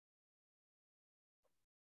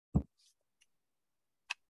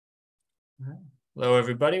All right. Hello,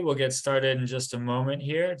 everybody. We'll get started in just a moment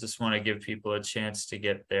here. Just want to give people a chance to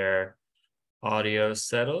get their audio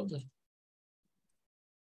settled.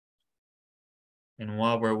 And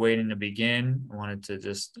while we're waiting to begin, I wanted to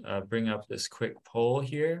just bring up this quick poll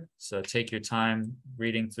here. So take your time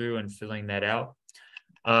reading through and filling that out.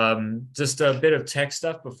 Just a bit of tech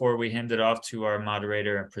stuff before we hand it off to our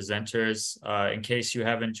moderator and presenters. In case you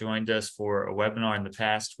haven't joined us for a webinar in the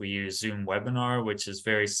past, we use Zoom Webinar, which is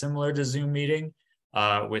very similar to Zoom Meeting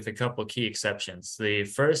with a couple key exceptions. The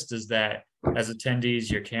first is that as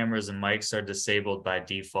attendees, your cameras and mics are disabled by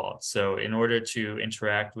default. So in order to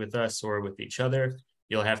interact with us or with each other,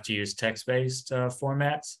 you'll have to use text-based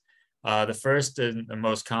formats. The first and the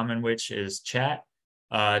most common, which is chat.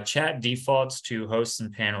 Chat defaults to hosts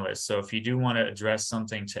and panelists. So if you do want to address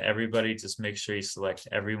something to everybody, just make sure you select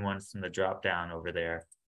everyone from the drop down over there.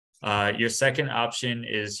 Your second option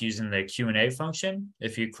is using the Q&A function.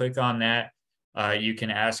 If you click on that, you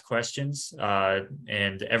can ask questions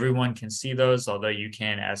and everyone can see those, although you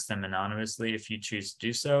can ask them anonymously if you choose to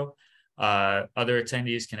do so. Other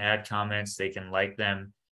attendees can add comments, they can like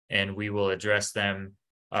them, and we will address them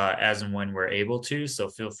as and when we're able to, so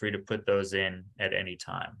feel free to put those in at any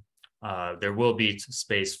time. There will be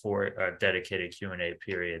space for a dedicated Q&A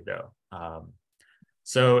period though.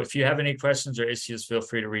 So if you have any questions or issues, feel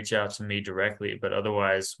free to reach out to me directly, but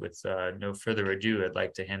otherwise, with no further ado, I'd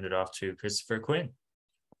like to hand it off to Christopher Quinn.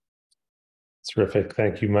 Terrific,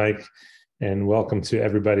 thank you, Mike. And welcome to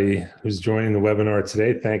everybody who's joining the webinar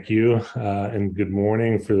today. Thank you, and good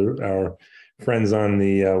morning for our friends on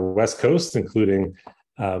the West Coast, including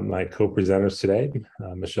my co-presenters today,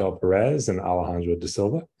 Michelle Perez and Alejandro da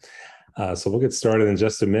Silva. So we'll get started in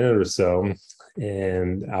just a minute or so.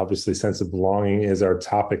 And obviously, sense of belonging is our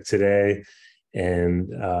topic today, and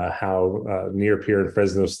how Nearpeer and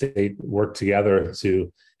Fresno State work together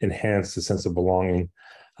to enhance the sense of belonging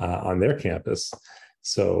on their campus.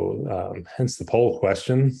 So hence the poll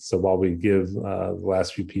question. So while we give the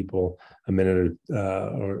last few people a minute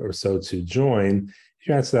or so to join, if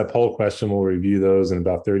you answer that poll question, we'll review those in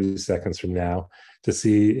about 30 seconds from now to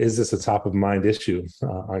see, is this a top of mind issue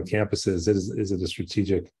on campuses? Is it a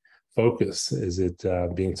strategic focus? Is it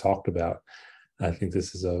being talked about? I think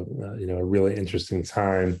this is a really interesting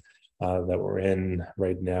time that we're in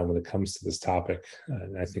right now when it comes to this topic.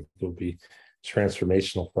 And I think it will be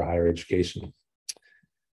transformational for higher education.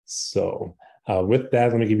 So with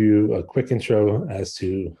that, let me give you a quick intro as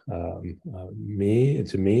to me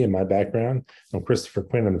and my background. I'm Christopher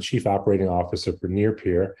Quinn. I'm the Chief Operating Officer for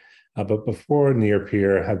Nearpeer. But before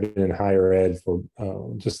Nearpeer, I've been in higher ed for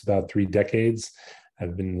just about 3 decades.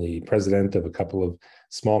 I've been the president of a couple of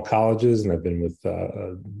small colleges, and I've been with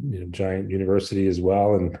giant university as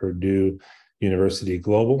well, and Purdue University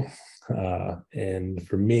Global. And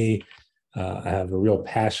for me, I have a real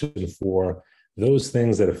passion for those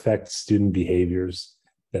things that affect student behaviors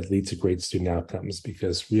that lead to great student outcomes,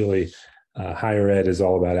 because really higher ed is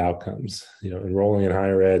all about outcomes. Enrolling in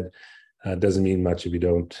higher ed doesn't mean much if you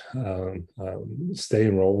don't stay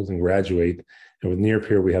enrolled and graduate. And with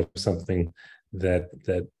Nearpeer, we have something that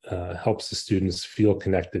helps the students feel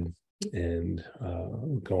connected and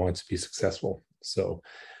go on to be successful. So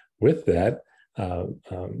with that,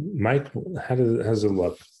 Mike, how does it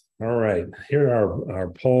look? All right, here are our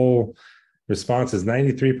poll responses.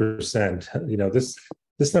 93%.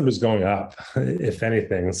 This number is going up, if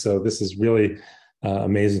anything. So this is really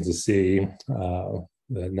amazing to see.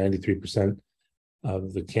 That 93%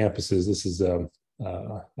 of the campuses, this is a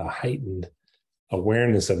heightened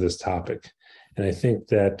awareness of this topic. And I think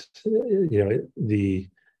that the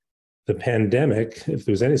pandemic, if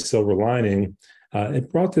there's any silver lining,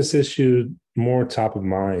 it brought this issue more top of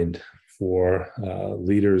mind for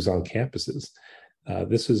leaders on campuses.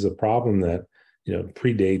 This is a problem that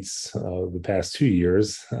predates the past 2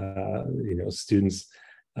 years. Students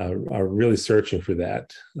are really searching for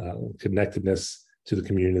that connectedness to the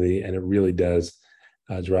community, and it really does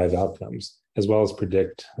drive outcomes, as well as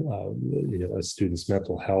predict a student's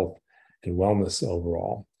mental health and wellness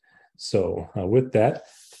overall. So with that,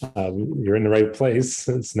 you're in the right place.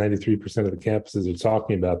 It's 93% of the campuses are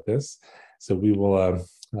talking about this. So we will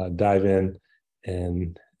dive in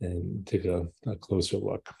and take a closer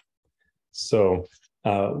look. So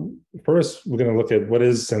first, we're going to look at what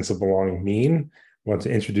does sense of belonging mean. I want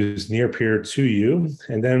to introduce Nearpeer to you,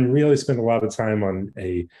 and then really spend a lot of time on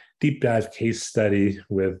a deep dive case study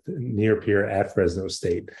with Nearpeer at Fresno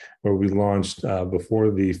State, where we launched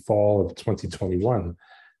before the fall of 2021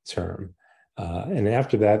 term. And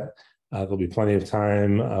after that, there'll be plenty of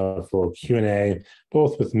time for Q&A,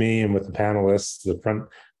 both with me and with the panelists. The front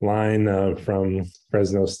line from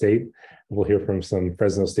Fresno State We'll hear from some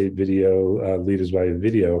Fresno State video leaders by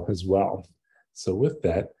video as well. So with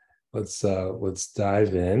that, let's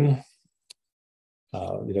dive in.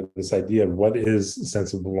 This idea of what is a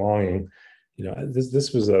sense of belonging.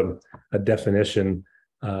 This was a definition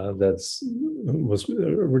was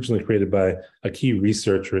originally created by a key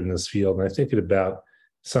researcher in this field, and I think it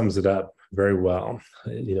sums it up very well.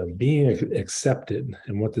 Being accepted,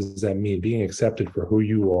 and what does that mean? Being accepted for who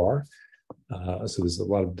you are. So there's a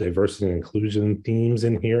lot of diversity and inclusion themes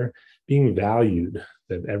in here. Being valued,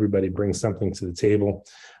 that everybody brings something to the table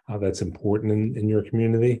that's important in your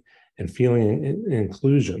community, and feeling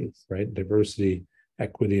inclusion, right? Diversity,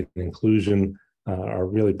 equity, and inclusion are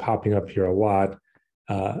really popping up here a lot.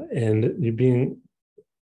 And you're being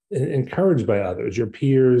encouraged by others, your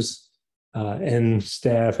peers and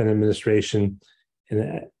staff and administration.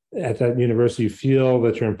 And at that university, you feel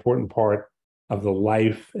that you're an important part of the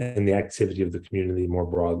life and the activity of the community more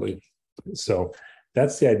broadly. So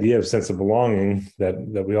that's the idea of sense of belonging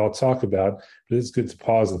that we all talk about, but it's good to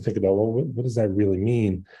pause and think about, well, what does that really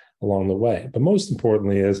mean along the way? But most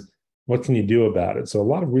importantly is, what can you do about it? So a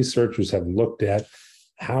lot of researchers have looked at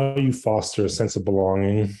how you foster a sense of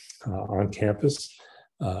belonging on campus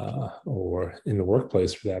or in the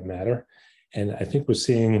workplace for that matter. And I think we're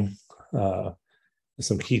seeing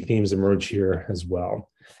some key themes emerge here as well.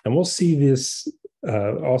 And we'll see this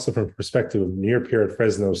also from the perspective of Nearpeer at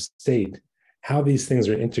Fresno State, how these things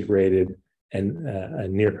are integrated, and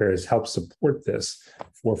Nearpeer has helped support this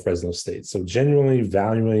for Fresno State. So genuinely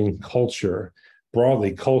valuing culture,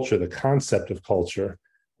 broadly culture, the concept of culture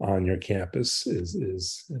on your campus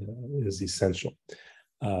is essential.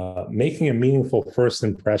 Making a meaningful first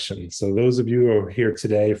impression. So those of you who are here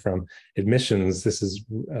today from admissions, this is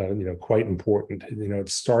quite important. It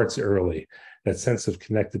starts early. That sense of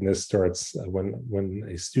connectedness starts when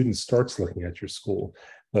a student starts looking at your school,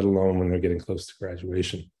 let alone when they're getting close to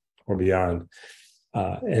graduation or beyond.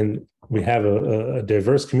 And we have a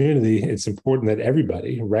diverse community. It's important that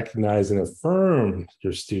everybody recognize and affirm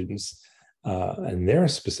your students and their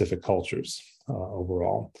specific cultures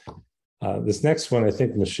overall. This next one, I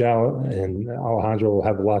think Michelle and Alejandro will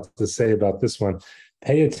have a lot to say about this one.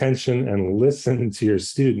 Pay attention and listen to your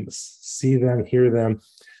students. See them, hear them,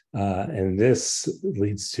 and this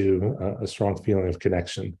leads to a strong feeling of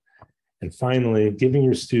connection. And finally, giving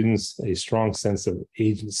your students a strong sense of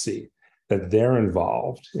agency, that they're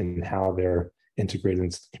involved in how they're integrated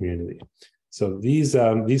into the community. So these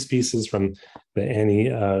pieces from the Annie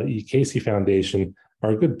E. Casey Foundation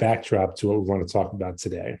are a good backdrop to what we want to talk about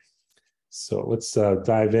today. So let's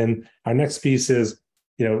dive in. Our next piece is,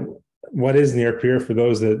 what is Nearpeer? For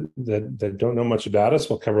those that don't know much about us,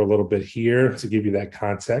 we'll cover a little bit here to give you that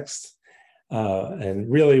context. And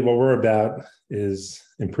really what we're about is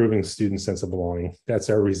improving student sense of belonging. That's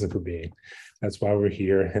our reason for being. That's why we're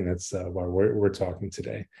here, and that's why we're talking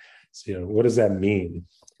today. So, what does that mean?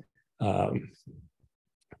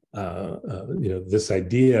 This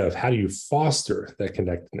idea of how do you foster that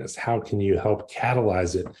connectedness? How can you help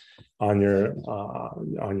catalyze it on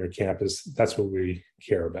your campus? That's what we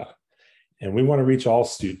care about, and we want to reach all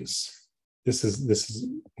students. This is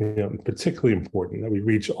particularly important that we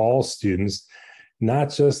reach all students,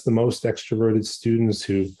 not just the most extroverted students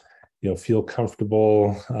who feel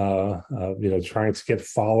comfortable trying to get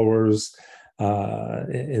followers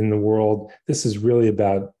in the world. This is really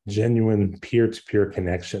about genuine peer-to-peer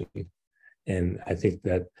connection. And I think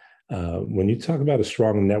that when you talk about a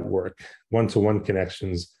strong network, one-to-one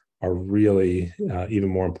connections are really even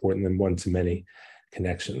more important than one-to-many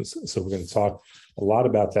connections. So we're going to talk a lot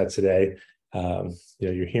about that today.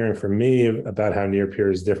 You're hearing from me about how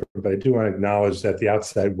Nearpeer is different, but I do want to acknowledge that the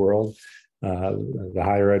outside world, the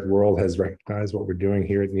higher ed world, has recognized what we're doing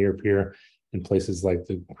here at Nearpeer in places like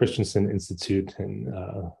the Christensen Institute, and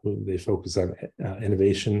they focus on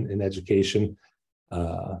innovation in education.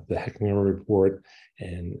 The Hecklinger Report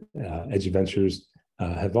and EduVentures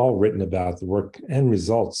have all written about the work and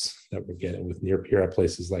results that we're getting with Nearpeer at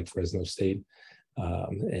places like Fresno State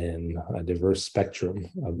and a diverse spectrum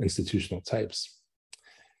of institutional types.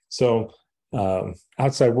 So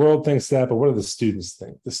outside world thinks that, but what do the students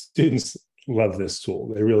think? The students love this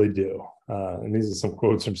tool. They really do. And these are some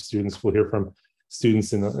quotes from students. We'll hear from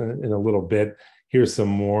students in a little bit. Here's some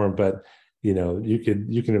more, but you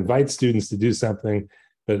can invite students to do something,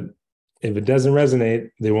 but if it doesn't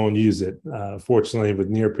resonate, they won't use it. Fortunately, with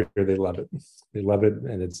Nearpeer, they love it. They love it,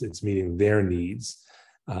 and it's meeting their needs.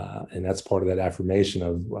 And that's part of that affirmation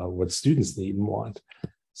of what students need and want.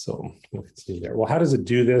 So we'll continue there. Well, how does it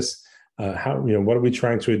do this? What are we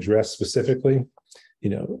trying to address specifically?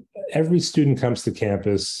 Every student comes to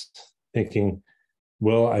campus thinking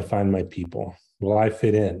Will I find my people? Will I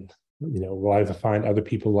fit in? Will I find other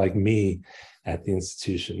people like me at the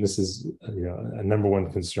institution? This is, a number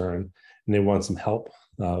one concern, and they want some help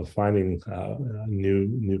finding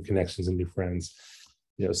new connections and new friends.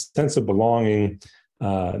 Sense of belonging.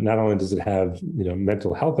 Not only does it have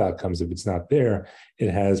mental health outcomes if it's not there, it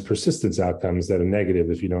has persistence outcomes that are negative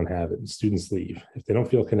if you don't have it. Students leave if they don't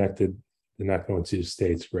feel connected. They're not going to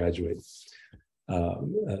stay to graduate.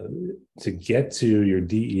 To get to your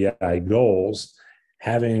DEI goals,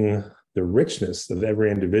 having the richness of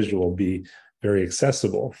every individual be very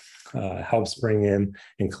accessible helps bring in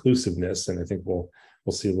inclusiveness, and I think we'll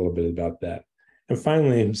see a little bit about that. And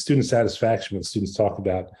finally, student satisfaction. When students talk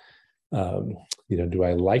about, do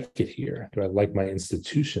I like it here? Do I like my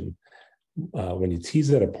institution? When you tease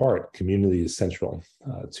that apart, community is central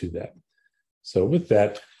to that. So with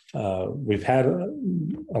that, we've had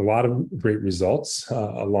a lot of great results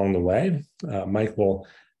along the way. Mike will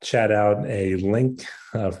chat out a link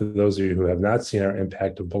for those of you who have not seen our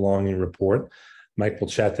Impact of Belonging report. Mike will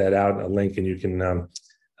chat that out, a link, and you can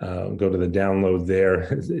go to the download there.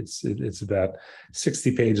 It's about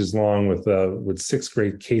 60 pages long with 6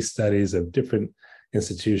 great case studies of different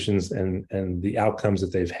institutions and the outcomes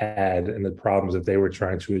that they've had and the problems that they were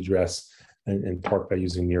trying to address, in part by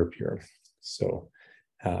using Nearpeer. So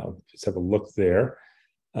let's have a look there.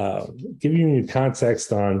 Giving you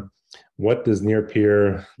context on what does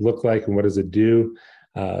Nearpeer look like and what does it do.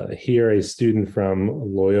 Here, a student from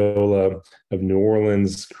Loyola of New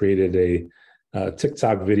Orleans created a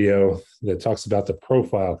TikTok video that talks about the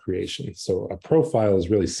profile creation. So a profile is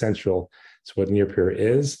really central to what Nearpeer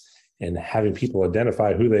is, and having people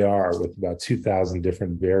identify who they are with about 2,000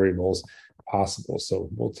 different variables possible. So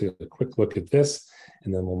we'll take a quick look at this,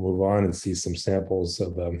 and then we'll move on and see some samples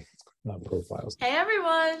of profiles. Hey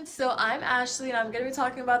everyone, so I'm Ashley and I'm going to be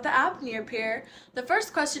talking about the app Nearpeer. The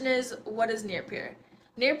first question is, what is Nearpeer?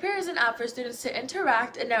 Nearpeer is an app for students to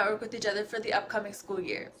interact and network with each other for the upcoming school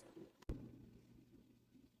year.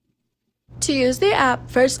 To use the app,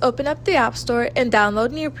 first open up the App Store and download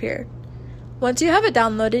Nearpeer. Once you have it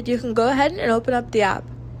downloaded, you can go ahead and open up the app.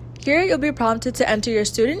 Here you'll be prompted to enter your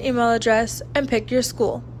student email address and pick your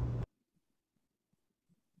school.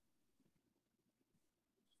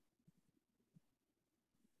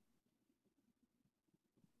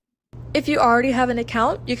 If you already have an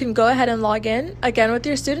account, you can go ahead and log in, again with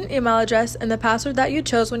your student email address and the password that you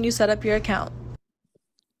chose when you set up your account.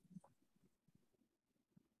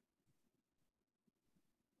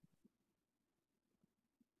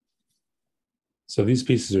 So these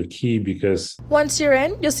pieces are key because once you're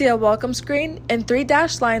in, you'll see a welcome screen and 3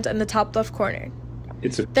 dashed lines in the top left corner.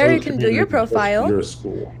 There you can do your profile.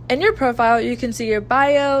 In your profile, you can see your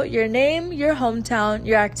bio, your name, your hometown,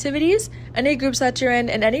 your activities, any groups that you're in,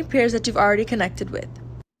 and any peers that you've already connected with.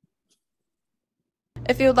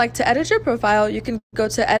 If you would like to edit your profile, you can go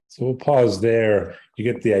to edit. So we'll pause there. You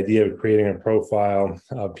get the idea of creating a profile,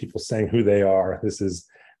 people saying who they are.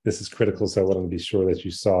 This is critical, so I wanted to be sure that you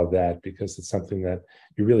saw that, because it's something that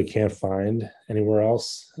you really can't find anywhere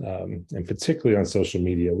else, and particularly on social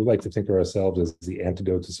media. We like to think of ourselves as the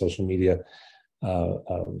antidote to social media.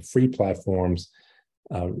 Free platforms,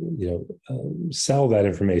 sell that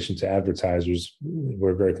information to advertisers.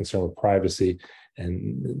 We're very concerned with privacy,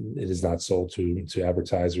 and it is not sold to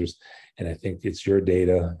advertisers. And I think it's your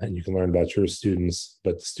data, and you can learn about your students,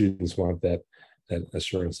 but the students want that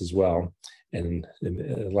assurance as well. And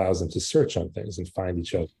it allows them to search on things and find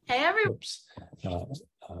each other. Hey, everyone.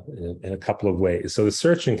 In a couple of ways. So the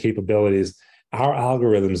searching capabilities, our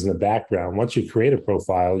algorithms in the background, once you create a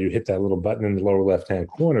profile, you hit that little button in the lower left-hand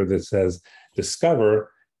corner that says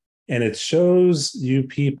Discover, and it shows you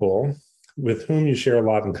people with whom you share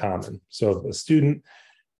a lot in common. So if a student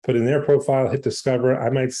put in their profile, hit Discover, I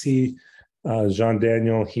might see Jean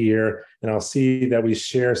Daniel here, and I'll see that we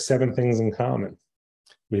share 7 things in common.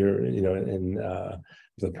 We're, in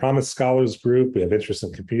the Promise Scholars group, we have interest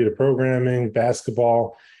in computer programming,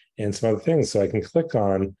 basketball, and some other things. So I can click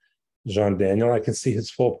on Jean Daniel. I can see his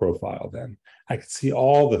full profile then. I can see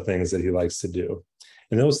all the things that he likes to do.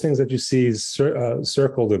 And those things that you see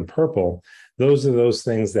circled in purple, those are those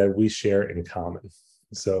things that we share in common.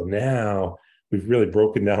 So now we've really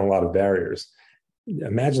broken down a lot of barriers.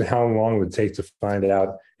 Imagine how long it would take to find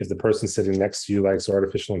out if the person sitting next to you likes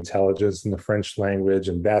artificial intelligence and the French language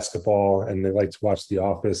and basketball, and they like to watch The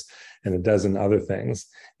Office and a dozen other things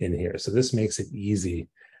in here. So this makes it easy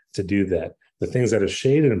to do that. The things that are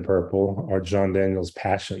shaded in purple are John Daniel's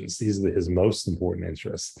passions. These are his most important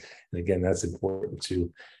interests. And again, that's important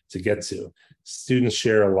to get to. Students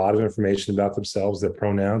share a lot of information about themselves, their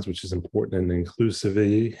pronouns, which is important in the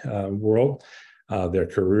inclusivity world. their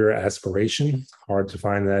career aspiration, hard to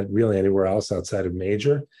find that really anywhere else outside of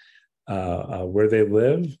major, where they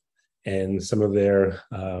live, and some of their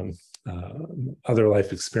other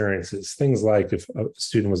life experiences. Things like if a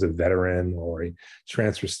student was a veteran or a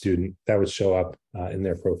transfer student, that would show up in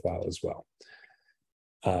their profile as well.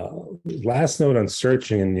 Last note on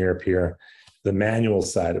searching in Nearpeer, the manual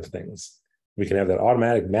side of things. We can have that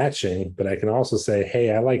automatic matching, but I can also say,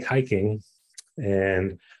 hey, I like hiking.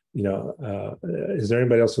 And, you know, is there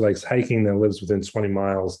anybody else who likes hiking that lives within 20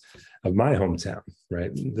 miles of my hometown,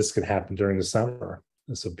 right? This can happen during the summer.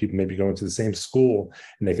 So people may be going to the same school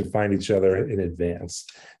and they can find each other in advance.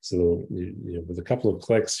 So with a couple of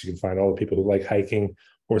clicks, you can find all the people who like hiking,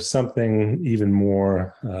 or something even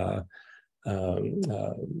more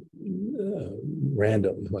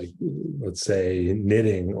random, like let's say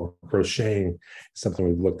knitting or crocheting, something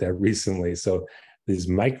we've looked at recently. So these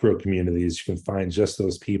micro communities, you can find just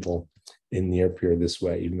those people in Nearpeer this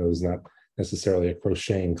way, even though there's not necessarily a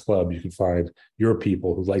crocheting club. You can find your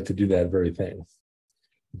people who like to do that very thing.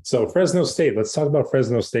 So Fresno State, let's talk about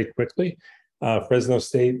Fresno State quickly. Fresno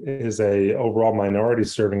State is a overall minority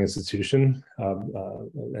serving institution,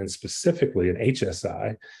 and specifically an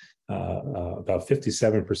HSI. About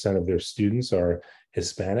 57% of their students are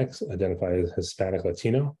Hispanics, identify as Hispanic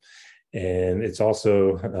Latino. And it's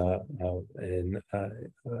also in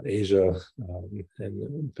Asia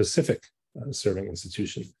and Pacific serving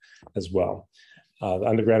institution as well. The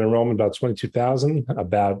undergrad enrollment, about 22,000.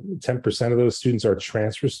 About 10% of those students are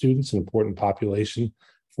transfer students, an important population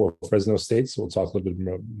for Fresno State. So we'll talk a little bit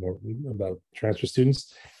more about transfer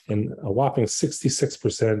students. And a whopping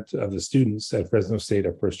 66% of the students at Fresno State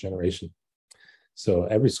are first generation. So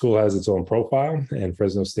every school has its own profile, and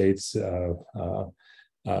Fresno State's,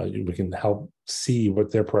 we can help see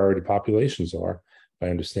what their priority populations are by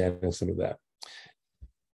understanding some of that.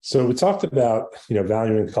 So we talked about,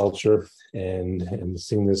 valuing culture and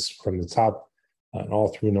seeing this from the top and all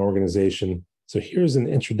through an organization. So here's an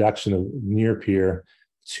introduction of Nearpeer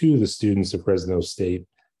to the students of Fresno State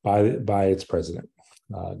by its president,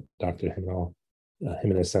 Dr.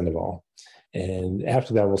 Jimenez Sandoval. And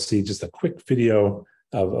after that, we'll see just a quick video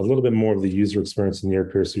of a little bit more of the user experience in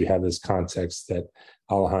Nearpeer, so you have this context that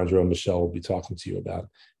Alejandro and Michelle will be talking to you about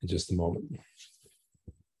in just a moment.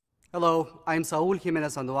 Hello, I'm Saul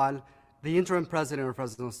Jimenez Sandoval, the interim president of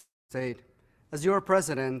Fresno State. As your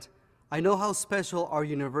president, I know how special our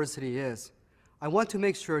university is. I want to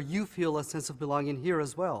make sure you feel a sense of belonging here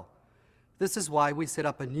as well. This is why we set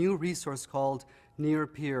up a new resource called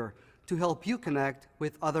Nearpeer to help you connect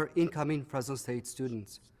with other incoming Fresno State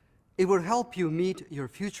students. It will help you meet your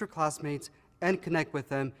future classmates and connect with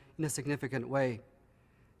them in a significant way.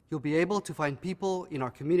 You'll be able to find people in our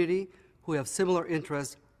community who have similar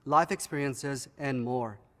interests, life experiences, and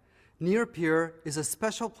more. Nearpeer is a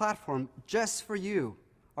special platform just for you,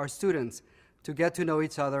 our students, to get to know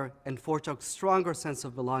each other and forge a stronger sense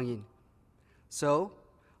of belonging. So,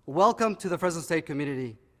 welcome to the Fresno State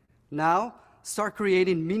community. Now, start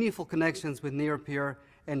creating meaningful connections with Nearpeer,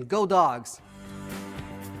 and go Dogs!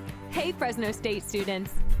 Hey Fresno State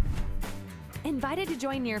students! Invited to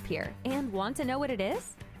join Nearpeer and want to know what it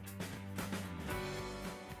is?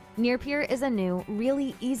 Nearpeer is a new,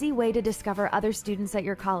 really easy way to discover other students at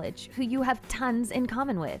your college who you have tons in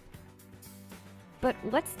common with. But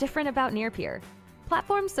what's different about Nearpeer?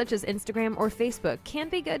 Platforms such as Instagram or Facebook can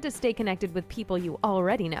be good to stay connected with people you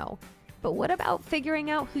already know. But what about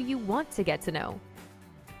figuring out who you want to get to know?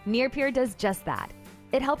 Nearpeer does just that.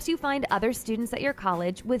 It helps you find other students at your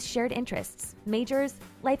college with shared interests, majors,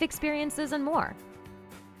 life experiences, and more.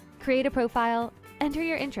 Create a profile, enter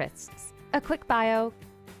your interests, a quick bio,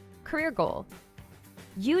 career goal.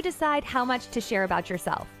 You decide how much to share about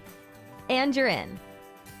yourself. And you're in.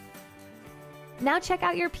 Now check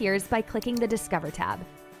out your peers by clicking the Discover tab.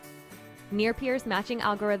 Nearpeer's matching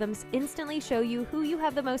algorithms instantly show you who you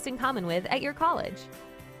have the most in common with at your college.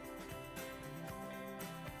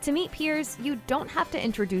 To meet peers, you don't have to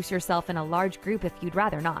introduce yourself in a large group if you'd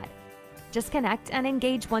rather not. Just connect and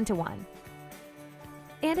engage one-to-one.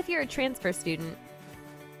 And if you're a transfer student,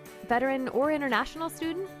 veteran, or international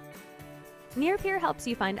student, Nearpeer helps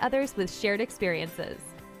you find others with shared experiences.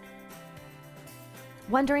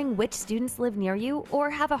 Wondering which students live near you or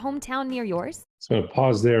have a hometown near yours? So I'm going to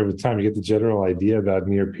pause there over time to get the general idea about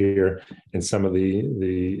Nearpeer and some of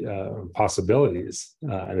the possibilities.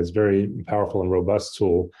 And it's a very powerful and robust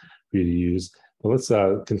tool for you to use. But let's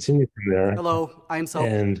continue from there. Hello, I'm Saul.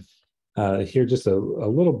 And hear just a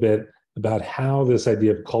little bit about how this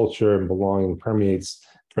idea of culture and belonging permeates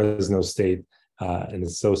Fresno State and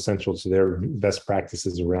is so central to their best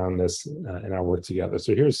practices around this in our work together.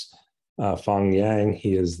 So here's Fong Yang.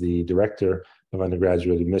 He is the Director of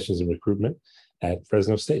Undergraduate Admissions and Recruitment at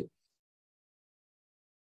Fresno State.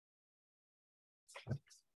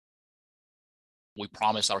 We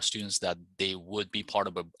promised our students that they would be part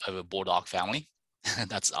of a Bulldog family.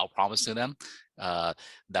 That's our promise to them,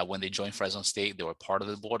 that when they joined Fresno State, they were part of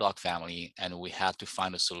the Bulldog family, and we had to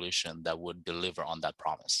find a solution that would deliver on that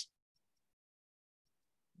promise.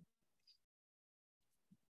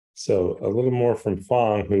 So a little more from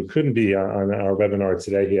Fong, who couldn't be on our webinar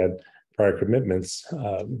today. He had prior commitments,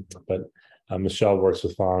 but Michelle works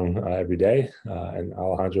with Fong every day, and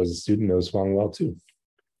Alejandro, as a student, knows Fong well too.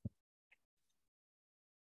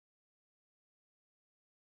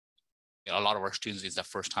 A lot of our students, it's their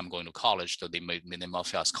first time going to college, so they may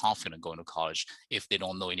feel as confident going to college if they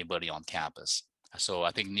don't know anybody on campus. So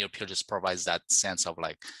I think Nearpeer just provides that sense of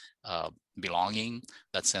like belonging,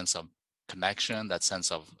 that sense of connection, that sense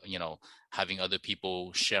of, you know, having other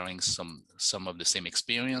people sharing some of the same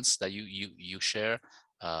experience that you share,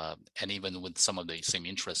 and even with some of the same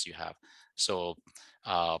interests you have. So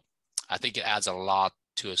I think it adds a lot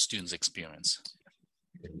to a student's experience.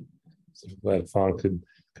 So I'm glad Fong could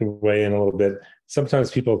weigh in a little bit. Sometimes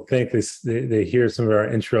people think they hear some of our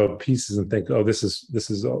intro pieces and think, oh, this is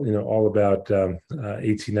you know, all about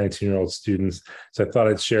 18, 19-year-old students. So I thought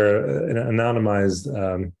I'd share an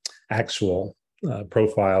anonymized actual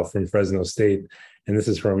profile from Fresno State. And this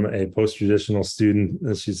is from a post-traditional student.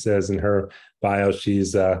 As she says in her bio,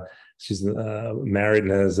 she's married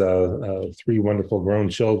and has 3 wonderful grown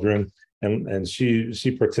children. And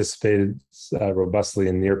she participated robustly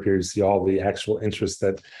in Nearpeer. You see all the actual interest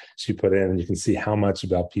that she put in, and you can see how much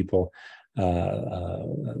about people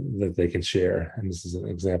that they can share. And this is an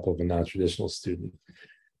example of a non-traditional student.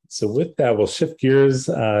 So with that, we'll shift gears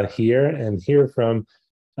here and hear from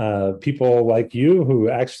people like you who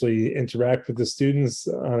actually interact with the students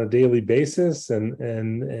on a daily basis,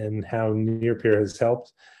 and how Nearpeer has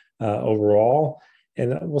helped overall.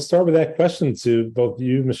 And we'll start with that question to both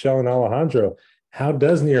you, Michelle, and Alejandro. How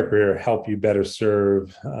does Nearpeer help you better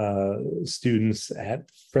serve students at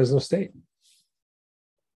Fresno State?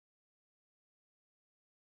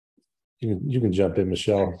 You can jump in,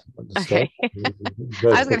 Michelle. Okay.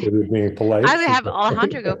 I was being polite. I would have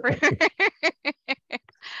Alejandro go first.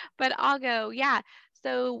 But I'll go, yeah.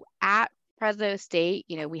 So at Fresno State,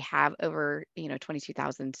 you know, we have over,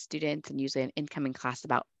 22,000 students, and usually an incoming class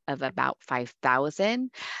of about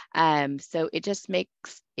 5,000. So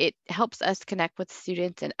it helps us connect with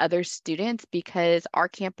students and other students, because our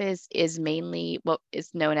campus is mainly what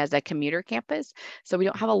is known as a commuter campus. So we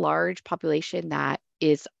don't have a large population that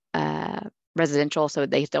is residential. So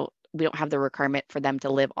we don't have the requirement for them to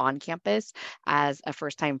live on campus as a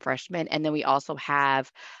first-time freshman. And then we also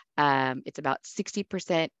have, it's about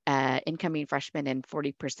 60% incoming freshmen and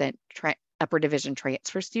 40% upper division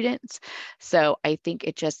transfer students. So I think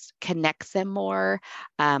it just connects them more.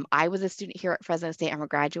 I was a student here at Fresno State. I'm a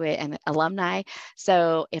graduate and alumni.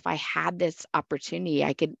 So if I had this opportunity,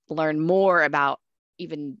 I could learn more about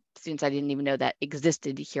even students I didn't even know that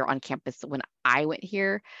existed here on campus when I went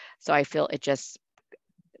here. So I feel it just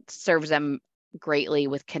serves them greatly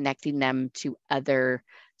with connecting them to other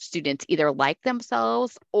students, either like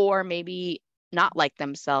themselves or maybe not like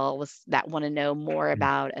themselves, that want to know more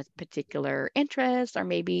about a particular interest, or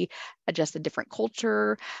maybe just a different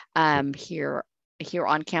culture here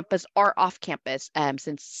on campus or off campus,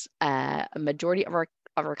 since a majority of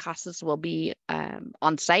our classes will be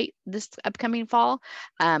on site this upcoming fall,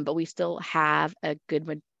 but we still have a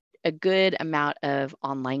good amount of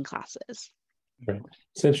online classes. Right.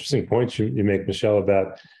 It's an interesting point you make, Michelle,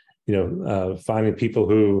 about finding people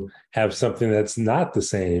who have something that's not the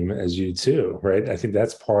same as you too, right? I think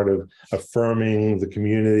that's part of affirming the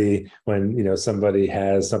community when somebody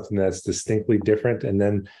has something that's distinctly different, and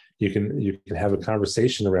then you can have a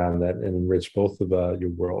conversation around that and enrich both of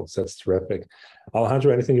your worlds. That's terrific.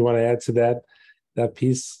 Alejandro, anything you want to add to that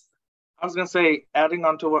piece? I was going to say, adding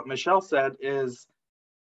on to what Michelle said, is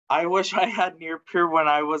I wish I had Nearpeer when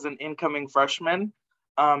I was an incoming freshman.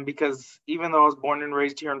 Because even though I was born and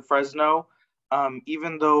raised here in Fresno,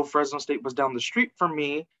 even though Fresno State was down the street from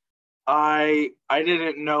me, I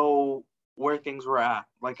didn't know where things were at.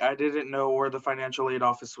 Like, I didn't know where the financial aid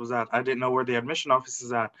office was at. I didn't know where the admission office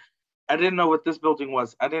is at. I didn't know what this building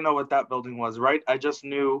was. I didn't know what that building was, right? I just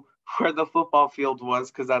knew where the football field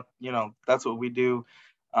was, because that's what we do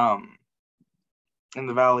in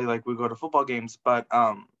the Valley. Like, we go to football games. But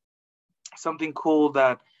something cool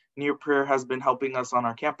that Nearpeer has been helping us on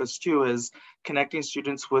our campus too, is connecting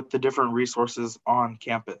students with the different resources on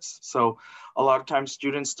campus. So a lot of times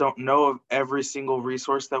students don't know of every single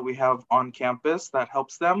resource that we have on campus that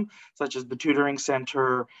helps them, such as the tutoring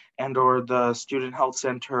center and or the student health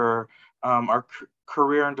center, our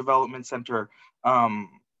career and development center.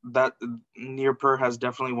 That Nearpeer has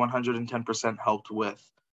definitely 110% helped with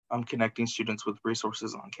connecting students with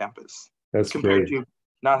resources on campus. That's compared great. to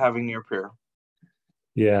not having Nearpeer.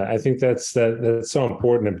 Yeah, I think that's so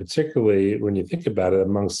important, and particularly when you think about it,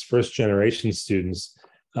 amongst first generation students,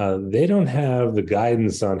 they don't have the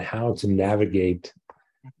guidance on how to navigate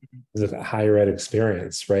the higher ed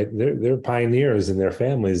experience, right? They're pioneers in their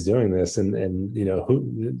families doing this, and you know,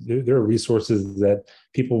 there are resources that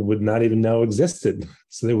people would not even know existed,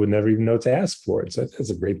 so they would never even know to ask for it. So that's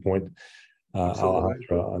a great point,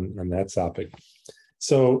 Alejandro, on that topic.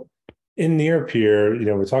 So in Nearpeer, you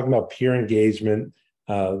know, we're talking about peer engagement.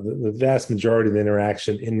 The vast majority of the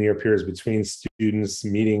interaction in Nearpeer is between students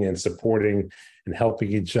meeting and supporting and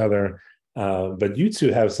helping each other. But you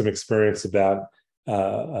two have some experience about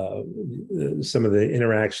some of the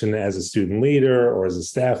interaction as a student leader or as a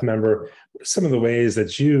staff member, some of the ways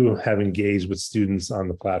that you have engaged with students on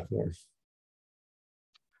the platform.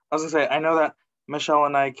 I was gonna say, I know that Michelle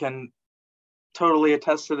and I can totally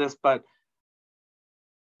attest to this, but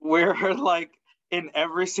we're like in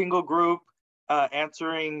every single group,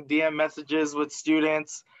 answering DM messages with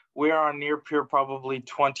students. We're on Nearpeer probably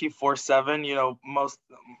 24/7, you know,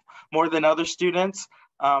 more than other students.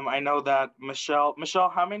 I know that Michelle,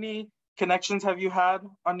 how many connections have you had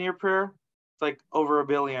on Nearpeer? It's like over 1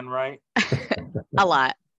 billion, right? A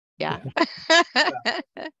lot. Yeah. Yeah.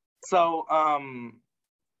 So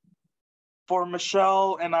for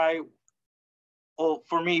Michelle and I, well,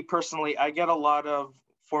 for me personally, I get a lot of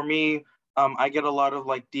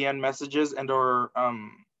like DM messages and or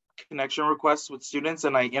connection requests with students,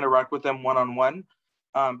 and I interact with them one-on-one,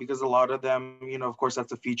 because a lot of them, you know, of course,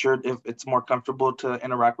 that's a feature if it's more comfortable to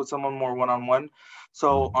interact with someone more one-on-one.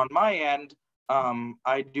 So on my end,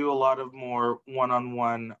 I do a lot of more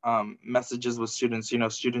one-on-one messages with students, you know,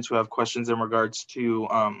 students who have questions in regards to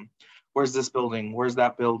where's this building, where's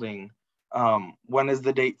that building, when is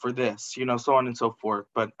the date for this, you know, so on and so forth.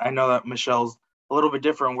 But I know that Michelle's a little bit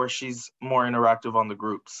different, where she's more interactive on the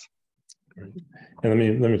groups. And let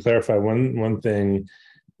me clarify one thing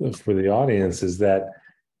for the audience, is that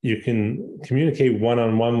you can communicate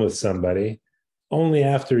one-on-one with somebody only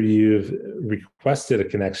after you've requested a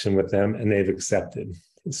connection with them and they've accepted.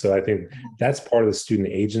 So I think that's part of the student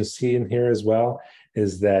agency in here as well,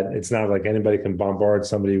 is that it's not like anybody can bombard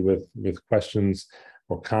somebody with questions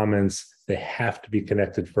or comments. They have to be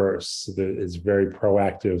connected first. So it's very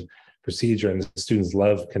proactive procedure, and the students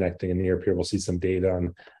love connecting. And Nearpeer, we'll see some data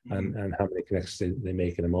on how many connections they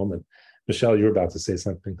make in a moment. Michelle, you were about to say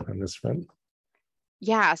something on this front.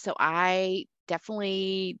 Yeah, so I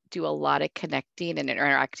definitely do a lot of connecting and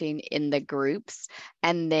interacting in the groups.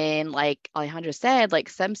 And then, like Alejandro said, like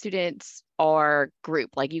some students are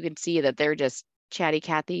group, like you can see that they're just chatty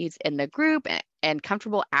Cathy's in the group and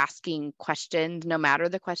comfortable asking questions, no matter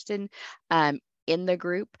the question, in the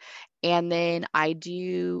group. And then I do,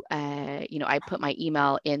 you know, I put my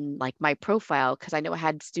email in like my profile, because I know I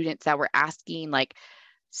had students that were asking like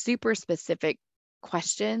super specific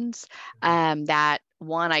questions that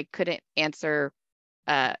one I couldn't answer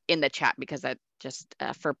in the chat, because that just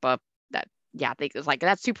FERPA, that, yeah, they was like,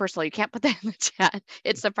 that's too personal, you can't put that in the chat.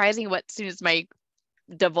 It's surprising what students might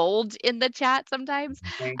divulge in the chat sometimes.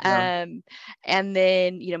 And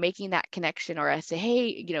then, you know, making that connection, or I say, hey,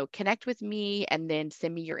 you know, connect with me and then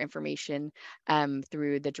send me your information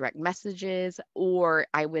through the direct messages. Or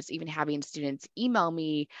I was even having students email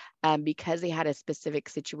me because they had a specific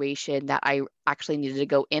situation that I actually needed to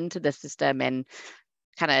go into the system and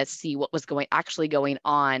kind of see what was actually going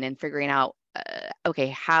on, and figuring out, okay,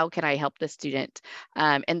 how can I help the student?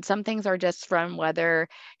 And some things are just from whether,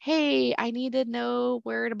 hey, I need to know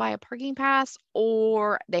where to buy a parking pass,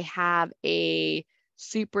 or they have a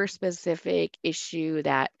super specific issue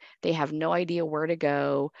that they have no idea where to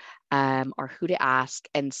go or who to ask.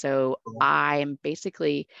 And so I'm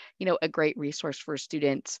basically, you know, a great resource for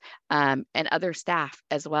students and other staff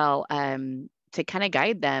as well, to kind of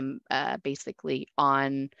guide them basically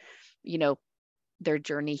on, you know, their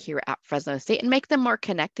journey here at Fresno State, and make them more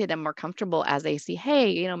connected and more comfortable as they see,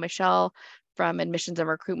 hey, you know, Michelle from admissions and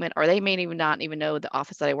recruitment, or they may even not even know the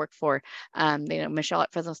office that I work for. You know, Michelle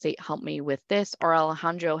at Fresno State helped me with this, or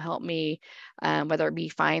Alejandro helped me, whether it be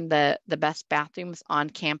find the best bathrooms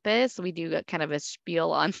on campus. We do a kind of a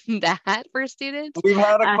spiel on that for students. We've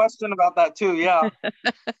had a question about that too, yeah.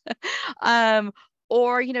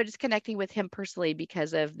 or, just connecting with him personally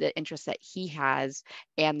because of the interest that he has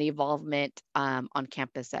and the involvement on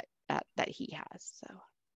campus that he has. So.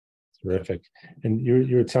 Terrific. And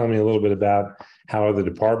you were telling me a little bit about how other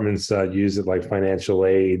departments use it, like financial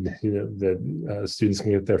aid, that students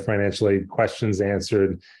can get their financial aid questions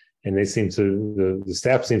answered. And they seem to, the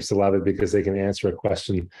staff seems to love it because they can answer a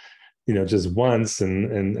question, just once,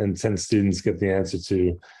 and 10 students get the answer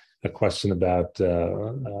to a question about,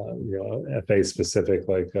 FA specific,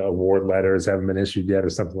 like award letters haven't been issued yet or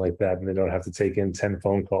something like that. And they don't have to take in 10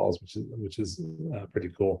 phone calls, which is pretty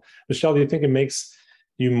cool. Michelle, do you think it makes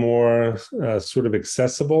you more sort of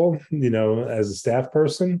accessible, as a staff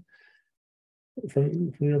person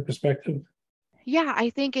from your perspective? Yeah,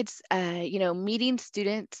 I think it's, meeting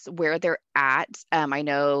students where they're at. I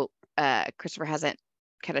know Christopher hasn't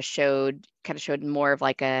kind of showed more of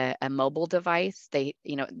like a mobile device, the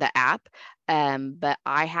app, but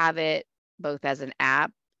I have it both as an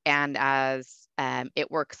app and as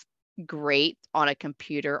it works great on a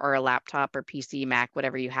computer or a laptop or PC, Mac,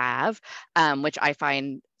 whatever you have, which I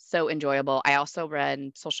find so enjoyable. I also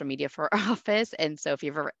run social media for our office. And so if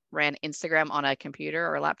you've ever ran Instagram on a computer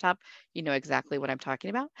or a laptop, you know exactly what I'm talking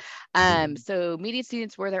about. So meeting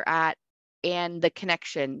students where they're at and the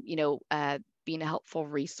connection, being a helpful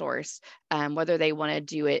resource, whether they want to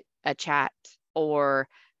do it a chat or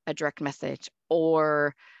a direct message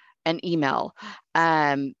or an email.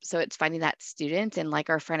 So it's finding that student, and like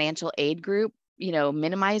our financial aid group,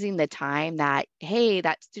 minimizing the time that, hey,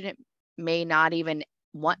 that student may not even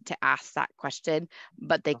want to ask that question,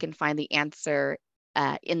 but they can find the answer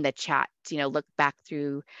in the chat, look back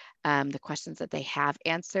through the questions that they have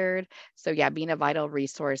answered. So yeah, being a vital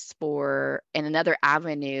resource for, and another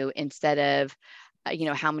avenue instead of,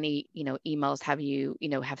 how many, emails have you,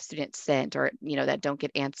 have students sent or, that don't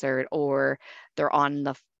get answered, or they're on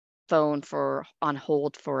the phone on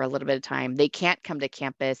hold for a little bit of time. They can't come to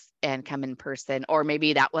campus and come in person, or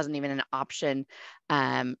maybe that wasn't even an option,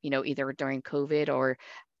 either during COVID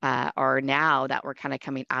or now that we're kind of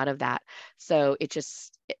coming out of that. So it's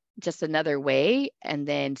just another way. And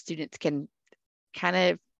then students can kind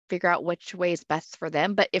of figure out which way is best for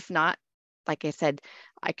them. But if not, like I said,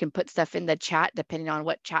 I can put stuff in the chat depending on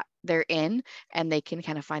what chat they're in, and they can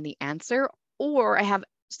kind of find the answer. Or I have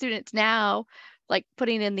students now like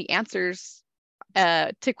putting in the answers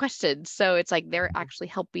to questions. So it's like they're actually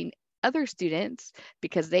helping other students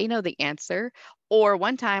because they know the answer. Or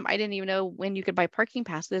one time I didn't even know when you could buy parking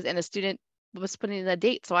passes, and a student was putting in a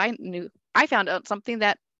date. So I found out something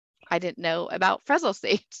that I didn't know about Fresno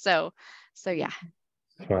State. So yeah.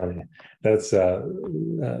 Funny. That's a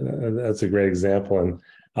great example. And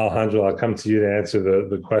Alejandro, I'll come to you to answer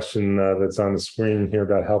the question that's on the screen here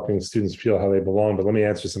about helping students feel how they belong. But let me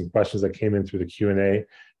answer some questions that came in through the Q&A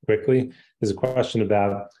quickly. There's a question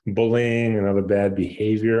about bullying and other bad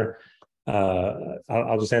behavior.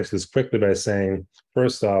 I'll just answer this quickly by saying,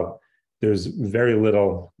 first off, there's very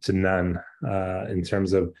little to none in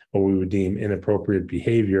terms of what we would deem inappropriate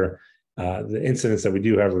behavior. The incidents that we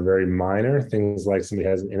do have are very minor, things like somebody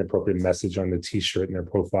has an inappropriate message on the t-shirt in their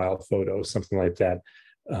profile photo, something like that.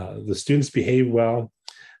 The students behave well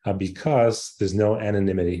because there's no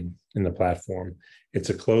anonymity in the platform. It's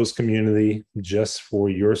a closed community just for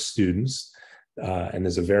your students, and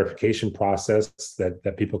there's a verification process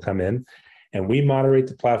that people come in, and we moderate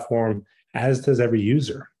the platform, as does every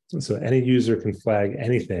user. So any user can flag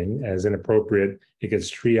anything as inappropriate. It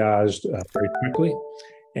gets triaged very quickly,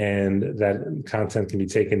 and that content can be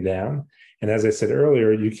taken down. And as I said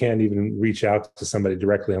earlier, you can't even reach out to somebody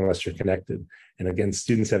directly unless you're connected. And again,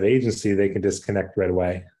 students have agency, they can disconnect right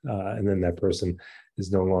away, and then that person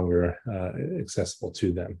is no longer accessible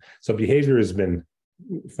to them. So behavior has been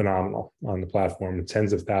phenomenal on the platform,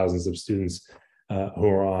 tens of thousands of students who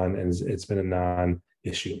are on, and it's been a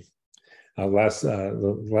non-issue. The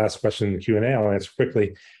last question in the Q&A, I'll answer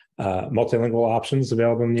quickly. Multilingual options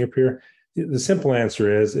available in Nearpeer. The simple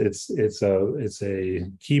answer is it's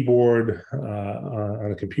a keyboard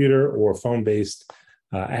on a computer or phone-based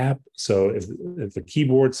app. So if the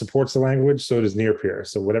keyboard supports the language, so does Nearpeer.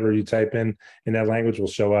 So whatever you type in that language will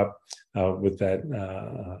show up with that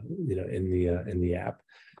in the app.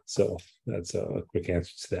 So that's a quick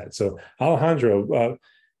answer to that. So Alejandro,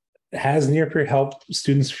 has Nearpeer helped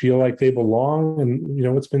students feel like they belong?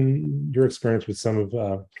 And what's been your experience with some of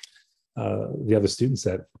the other students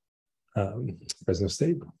at Fresno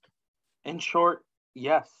State? In short,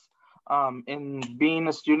 yes. In being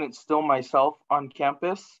a student still myself on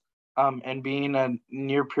campus, and being a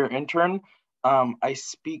Nearpeer intern, I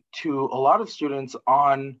speak to a lot of students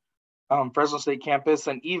on Fresno State campus,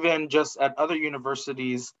 and even just at other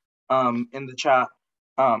universities in the chat.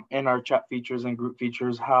 in our chat features and group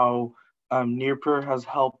features, how Nearpeer has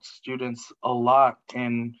helped students a lot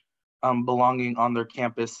in belonging on their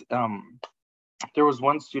campus. There was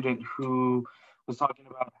one student who was talking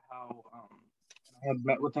about how I had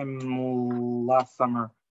met with him last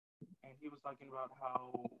summer, and he was talking about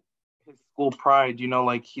how his school pride,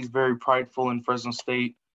 like he's very prideful in Fresno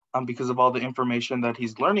State because of all the information that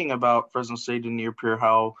he's learning about Fresno State and Nearpeer,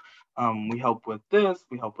 how we help with this,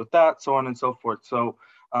 we help with that, so on and so forth. So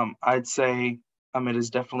I'd say it has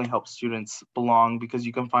definitely helped students belong, because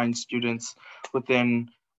you can find students within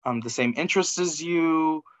the same interests as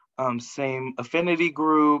you, same affinity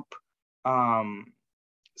group,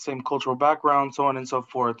 same cultural background, so on and so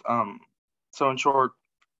forth. So in short,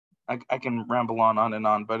 I can ramble on and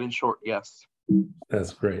on, but in short, yes.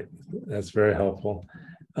 That's great. That's very helpful.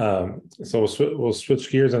 So we'll switch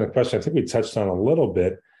gears on a question I think we touched on a little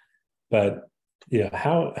bit, but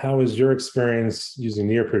how is your experience using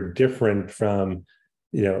Nearpeer different from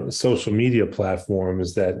social media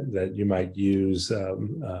platforms that you might use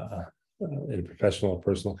in a professional or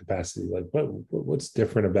personal capacity? Like what's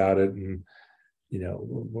different about it, and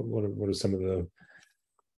what are some of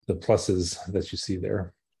the pluses that you see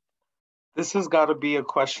there? This has got to be a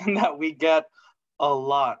question that we get a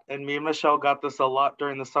lot, and me and Michelle got this a lot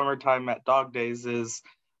during the summertime at Dog Days, is,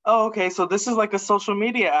 oh, okay, so this is like a social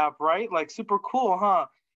media app, right? Like super cool, huh?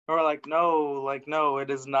 And we're like, no, it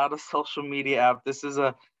is not a social media app. This is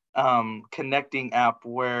a connecting app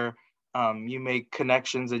where you make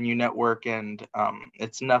connections and you network, and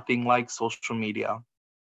it's nothing like social media.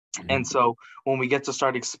 Mm-hmm. And so when we get to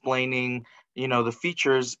start explaining, the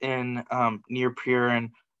features in Nearpeer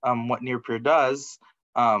and what Nearpeer does,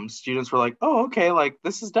 students were like, oh, okay, like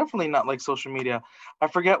this is definitely not like social media. I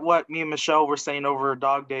forget what me and Michelle were saying over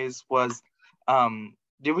Dog Days was,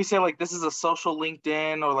 did we say like this is a social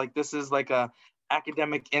LinkedIn, or like this is like a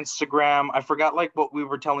academic Instagram? I forgot like what we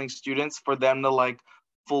were telling students for them to like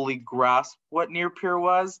fully grasp what Nearpeer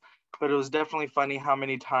was, but it was definitely funny how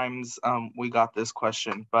many times we got this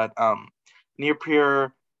question. But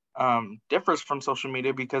Nearpeer differs from social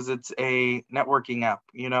media because it's a networking app.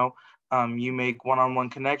 You make one-on-one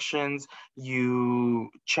connections, you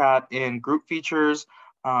chat in group features.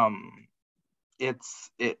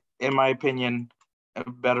 It's in my opinion,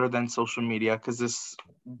 better than social media, because this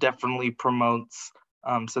definitely promotes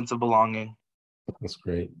sense of belonging. That's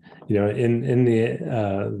great. In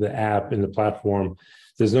the app, in the platform,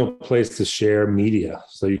 there's no place to share media,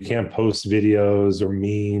 so you can't post videos or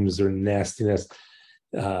memes or nastiness.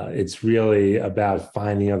 It's really about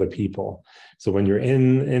finding other people. So when you're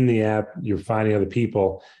in the app, you're finding other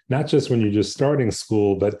people, not just when you're just starting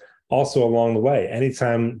school, but also along the way,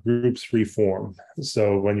 anytime groups reform.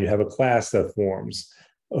 So when you have a class that forms,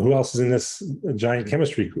 who else is in this giant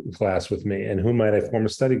chemistry class with me, and who might I form a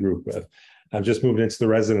study group with? I'm just moving into the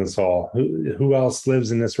residence hall. Who else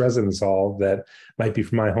lives in this residence hall that might be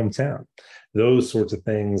from my hometown? Those sorts of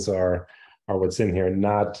things are what's in here,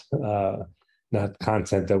 not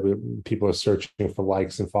content that people are searching for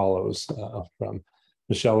likes and follows from.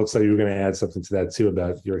 Michelle, looks like you were going to add something to that too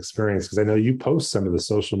about your experience, because I know you post some of the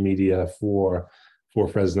social media for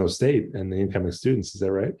Fresno State and the incoming students. Is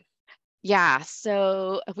that right? Yeah.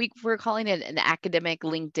 So we're calling it an academic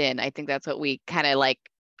LinkedIn. I think that's what we kind of like.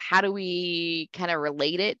 How do we kind of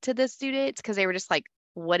relate it to the students? Because they were just like,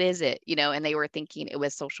 what is it? And they were thinking it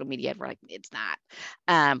was social media. We're like, it's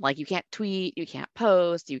not. Like you can't tweet, you can't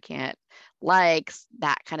post, you can't likes,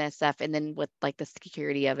 that kind of stuff. And then with like the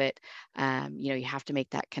security of it, you have to make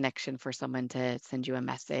that connection for someone to send you a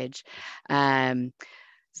message.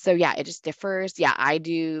 So yeah, it just differs. Yeah, I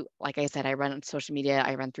do. Like I said, I run on social media.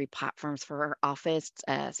 I run 3 platforms for our office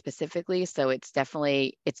specifically. So it's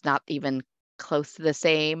not even close to the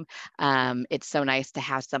same. It's so nice to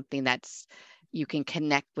have something that's you can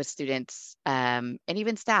connect with students and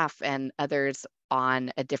even staff and others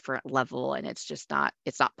on a different level, and it's not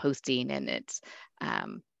posting, and it's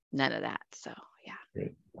none of that. So yeah.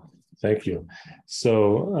 Great. Thank you.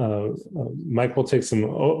 So Mike, we'll take some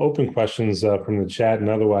open questions from the chat and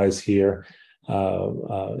otherwise here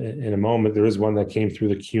in a moment. There is one that came through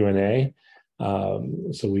the Q&A,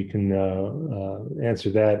 so we can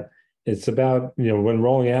answer that. It's about, when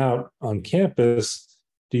rolling out on campus,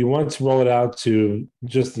 do you want to roll it out to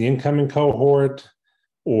just the incoming cohort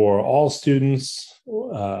or all students?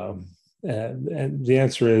 And the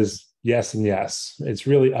answer is yes and yes. It's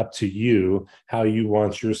really up to you how you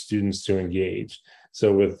want your students to engage.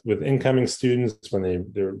 So with incoming students,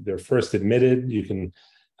 when they're first admitted, you can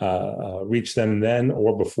reach them then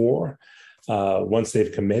or before, once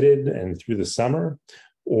they've committed and through the summer,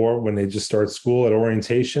 or when they just start school at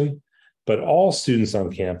orientation. But all students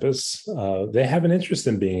on campus, they have an interest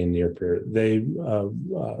in being in Nearpeer. They,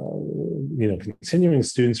 continuing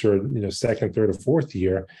students who are, second, third, or fourth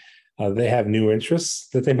year, they have new interests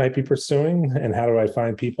that they might be pursuing. And how do I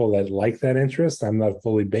find people that like that interest? I'm not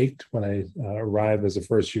fully baked when I arrive as a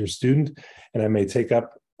first year student, and I may take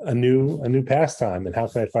up a new pastime. And how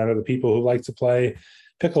can I find other people who like to play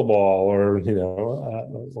pickleball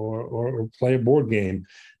or play a board game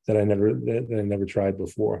that I never tried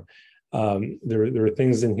before? There are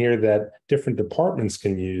things in here that different departments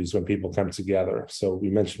can use when people come together. So we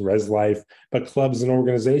mentioned Res Life, but clubs and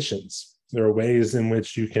organizations. There are ways in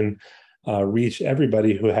which you can reach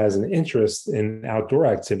everybody who has an interest in outdoor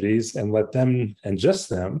activities and let them, and just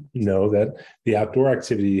them, know that the outdoor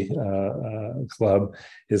activity club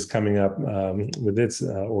is coming up with its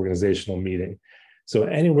organizational meeting. So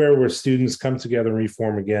anywhere where students come together and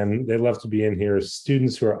reform again, they love to be in here.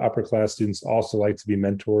 Students who are upper class students also like to be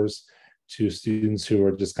mentors to students who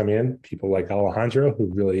are just coming in. People like Alejandro, who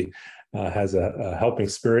really has a helping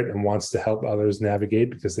spirit and wants to help others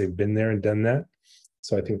navigate because they've been there and done that.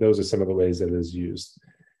 So I think those are some of the ways that it is used.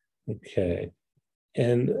 Okay.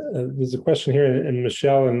 And there's a question here, and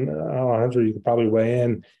Michelle and Alejandro, you could probably weigh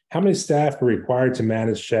in. How many staff are required to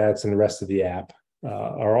manage chats and the rest of the app?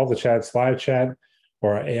 Are all the chats live chat,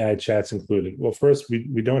 or are AI chats included? Well, first,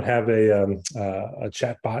 we don't have a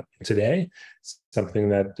chat bot today, something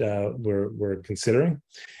that we're considering.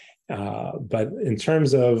 But in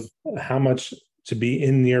terms of how much to be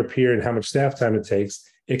in Nearpeer and how much staff time it takes,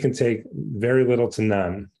 it can take very little to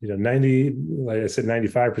none. 90, like I said,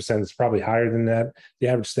 95% is probably higher than that. The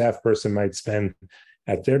average staff person might spend,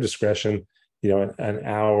 at their discretion, an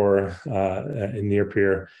hour in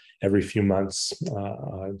Nearpeer every few months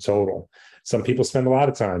total. Some people spend a lot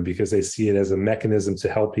of time because they see it as a mechanism to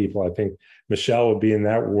help people. I think Michelle would be in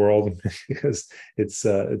that world because it's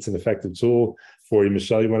an effective tool for you.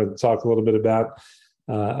 Michelle, you want to talk a little bit about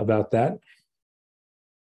that?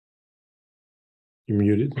 You're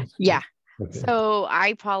muted. Yeah. Okay. So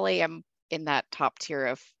I probably am in that top tier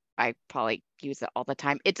of, I probably use it all the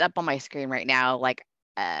time. It's up on my screen right now. Like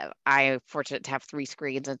I'm fortunate to have 3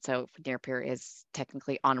 screens. And so Nearpeer is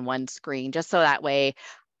technically on one screen, just so that way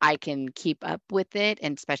I can keep up with it.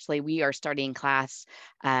 And especially we are starting class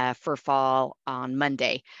for fall on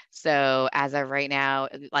Monday. So as of right now,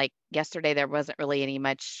 like yesterday, there wasn't really any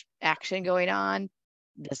much action going on.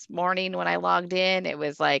 This morning when I logged in, it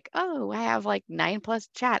was like, oh, I have like 9+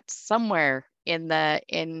 chats somewhere in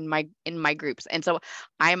my groups. And so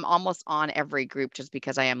I'm almost on every group just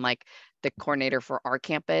because I am like the coordinator for our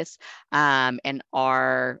campus. And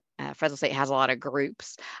our Fresno State has a lot of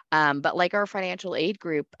groups. But like our financial aid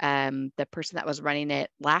group, the person that was running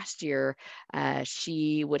it last year,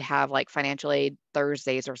 she would have like financial aid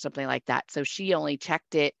Thursdays or something like that. So she only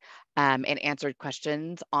checked it and answered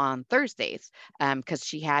questions on Thursdays because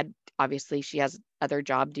she has other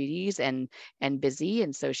job duties and busy.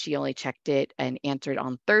 And so she only checked it and answered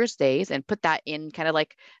on Thursdays and put that in kind of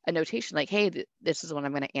like a notation, like, hey, this is when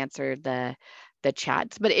I'm going to answer the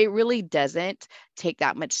chats. But it really doesn't take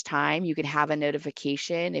that much time. You can have a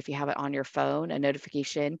notification if you have it on your phone, a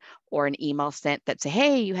notification or an email sent that say,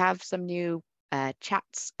 hey, you have some new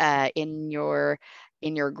chats in your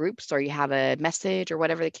groups, or you have a message or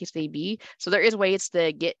whatever the case may be. So there is ways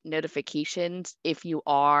to get notifications if you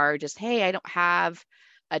are just, hey, I don't have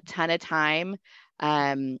a ton of time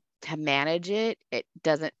to manage it. It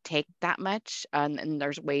doesn't take that much. And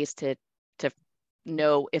there's ways to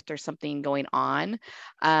know if there's something going on.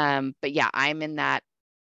 But yeah, I'm in that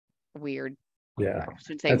weird. Yeah, I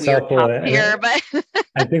shouldn't say weird top here, but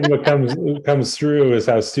I think what comes through is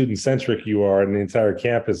how student-centric you are and the entire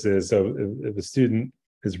campus is. So if a student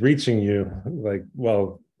is reaching you, like,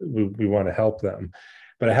 well, we want to help them.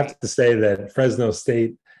 But I have to say that Fresno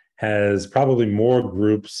State has probably more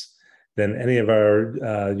groups than any of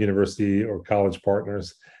our university or college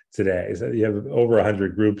partners today. So you have over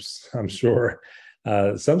 100 groups, I'm sure.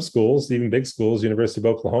 Some schools, even big schools, University of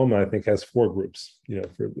Oklahoma, I think has 4 groups,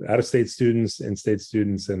 for out-of-state students, in-state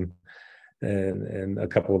students, and a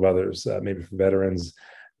couple of others, maybe for veterans,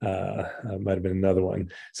 might have been another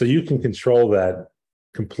one. So you can control that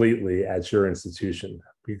completely at your institution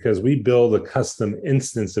because we build a custom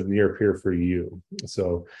instance of Nearpeer for you.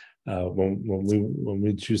 So when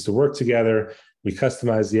we choose to work together, we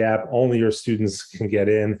customize the app. Only your students can get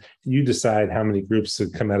in. You decide how many groups to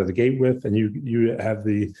come out of the gate with, and you have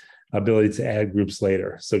the ability to add groups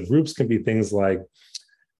later. So groups can be things like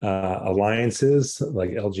alliances, like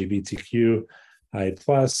LGBTQ I+.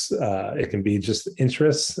 It can be just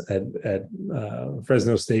interests. At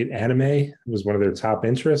Fresno State, anime was one of their top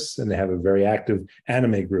interests, and they have a very active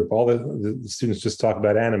anime group. All the students just talk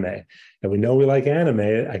about anime, and we know we like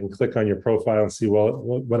anime. I can click on your profile and see, well,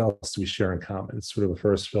 what else do we share in common? It's sort of a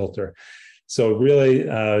first filter. So really,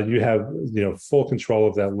 you have full control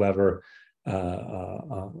of that lever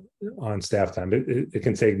on staff time. It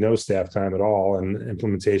can take no staff time at all, and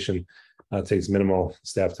implementation takes minimal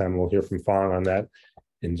staff time. We'll hear from Fong on that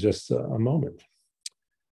in just a moment.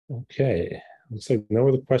 Okay, looks like no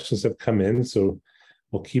other questions have come in, so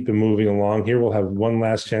we'll keep it moving along here. We'll have one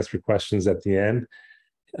last chance for questions at the end.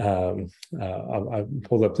 I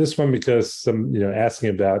pulled up this one because some,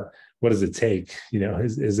 asking about what does it take?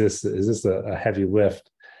 Is this a heavy lift?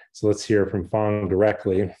 So let's hear from Fong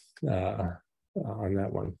directly on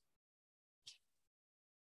that one.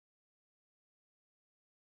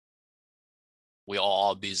 We are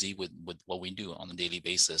all busy with what we do on a daily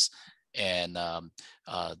basis. And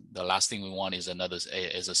the last thing we want is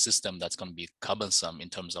a system that's going to be cumbersome in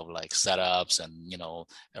terms of like setups and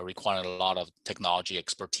requiring a lot of technology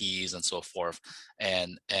expertise and so forth.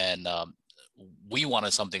 And we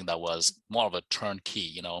wanted something that was more of a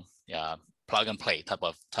turnkey, plug and play type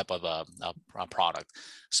of a product.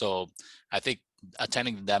 So I think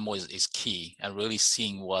attending the demo is key, and really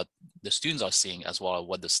seeing what the students are seeing as well as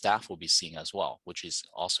what the staff will be seeing as well, which is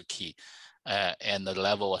also key. And the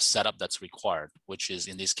level of setup that's required, which is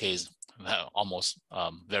in this case almost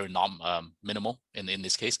very minimal in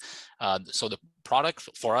this case. So the product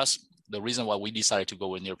for us, the reason why we decided to go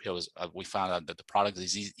with Nearpeer was we found out that the product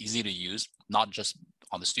is easy to use, not just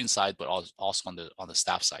on the student side, but also on the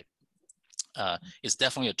staff side. It's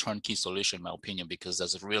definitely a turnkey solution, in my opinion, because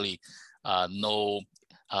there's really no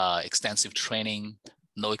extensive training,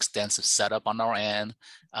 no extensive setup on our end.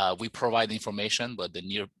 We provide information, but the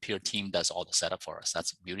Nearpeer team does all the setup for us.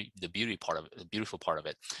 That's the beautiful part of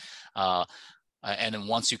it. And then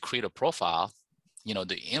once you create a profile,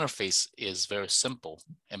 the interface is very simple.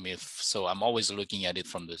 I mean, so I'm always looking at it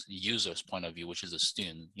from the user's point of view, which is a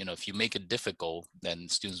student. If you make it difficult, then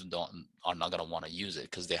students are not going to want to use it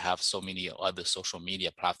because they have so many other social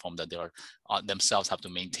media platforms that they are themselves have to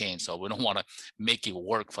maintain. So we don't want to make it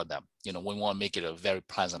work for them. We want to make it a very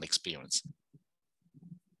pleasant experience.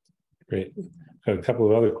 Great. Got a couple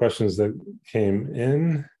of other questions that came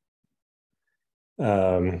in.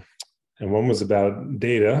 And one was about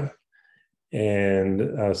data.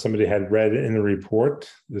 And somebody had read in the report,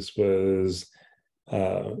 this was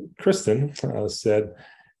Kristen, said,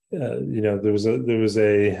 there was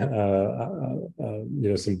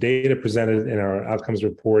some data presented in our outcomes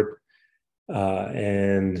report,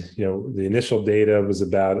 and the initial data was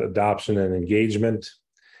about adoption and engagement,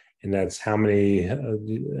 and that's how many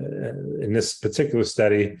in this particular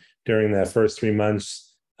study during that first 3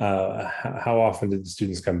 months. How often did the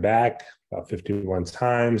students come back? About 51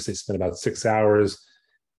 times. They spent about 6 hours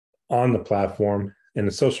on the platform. In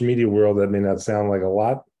the social media world, that may not sound like a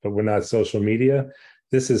lot, but we're not social media.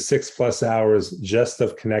 This is 6+ hours just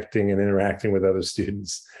of connecting and interacting with other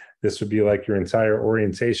students. This would be like your entire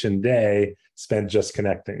orientation day spent just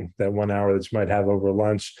connecting. That 1 hour that you might have over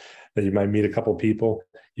lunch, that you might meet a couple people.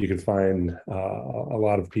 You can find a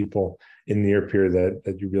lot of people in Nearpeer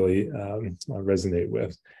that you really resonate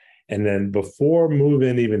with. And then before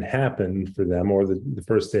move-in even happened for them, or the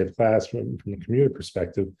first day of class from the community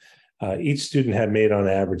perspective, each student had made on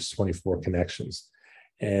average 24 connections.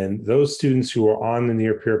 And those students who were on the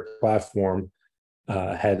Nearpeer platform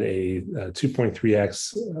had a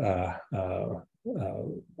 2.3x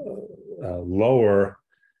lower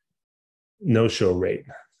no-show rate.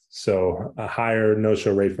 So a higher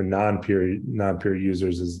no-show rate for non-peer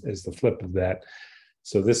users is the flip of that.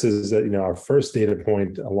 So this is our first data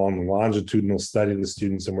point along the longitudinal study of the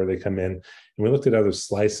students and where they come in. And we looked at other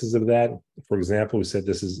slices of that. For example, we said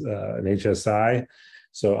this is an HSI.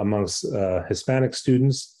 So amongst Hispanic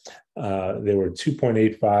students, they were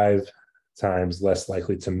 2.85 times less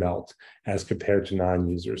likely to melt as compared to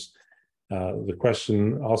non-users. The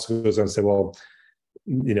question also goes on to say, well,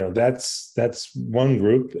 that's one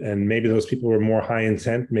group, and maybe those people were more high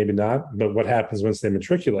intent, maybe not. But what happens once they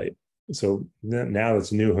matriculate? So now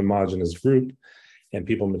it's a new homogeneous group, and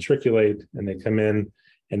people matriculate and they come in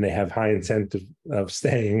and they have high intent of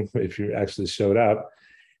staying if you actually showed up.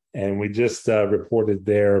 And we just reported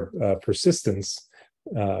their persistence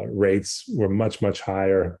rates were much, much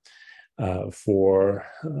higher for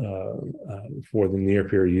the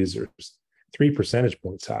Nearpeer users, 3 percentage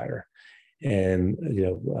points higher. And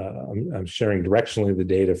I'm sharing directionally the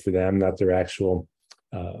data for them, not their actual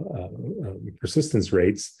persistence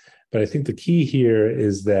rates. But I think the key here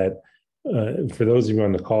is that for those of you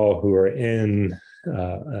on the call who are in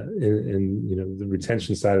the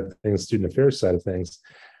retention side of things, student affairs side of things,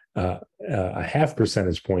 a half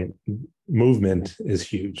percentage point movement is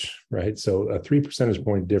huge, right? So a 3 percentage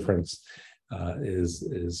point difference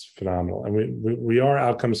is phenomenal. And we are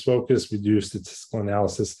outcomes focused. We do statistical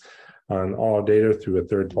analysis on all data through a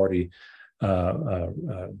third party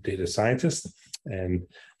data scientist. And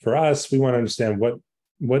for us, we want to understand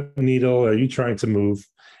what needle are you trying to move,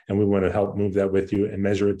 and we want to help move that with you and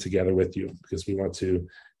measure it together with you, because we want to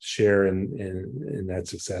share in that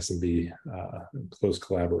success and be a close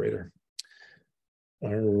collaborator. All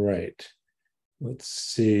right, let's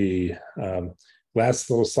see. Last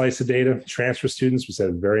little slice of data, transfer students, we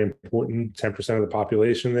said very important, 10% of the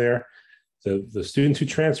population there. The students who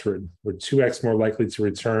transferred were 2x more likely to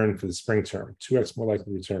return for the spring term, 2x more likely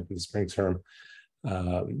to return for the spring term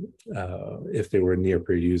if they were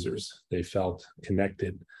Nearpeer users. They felt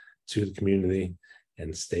connected to the community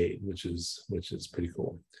and stayed, which is pretty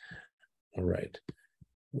cool. All right,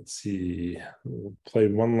 let's see. We'll play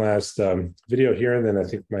one last video here, and then I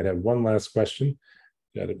think we might have one last question.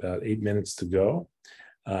 Got about 8 minutes to go.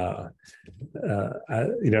 I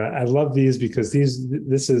love these because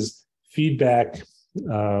this is feedback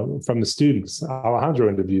from the students. Alejandro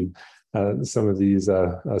interviewed some of these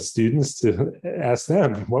students to ask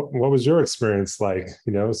them what was your experience like.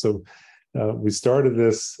 So we started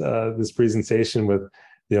this presentation with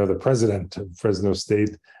the president of Fresno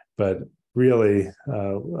State, but really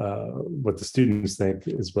what the students think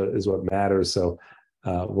is what matters. So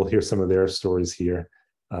we'll hear some of their stories here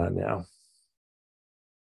now.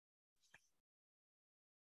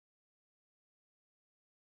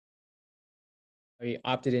 I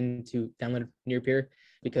opted in to download Nearpeer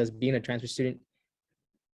because being a transfer student,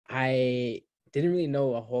 I didn't really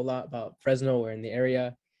know a whole lot about Fresno or in the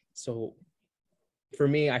area. So for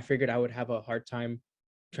me, I figured I would have a hard time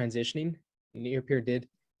transitioning. Nearpeer did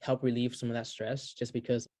help relieve some of that stress, just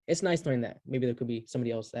because it's nice knowing that maybe there could be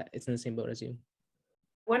somebody else that is in the same boat as you.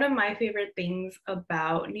 One of my favorite things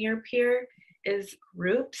about Nearpeer is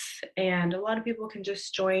groups, and a lot of people can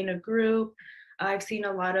just join a group. I've seen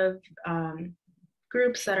a lot of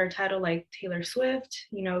groups that are titled like Taylor Swift,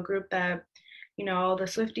 a group that, all the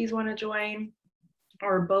Swifties want to join,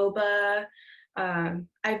 or Boba.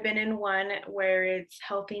 I've been in one where it's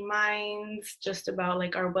Healthy Minds, just about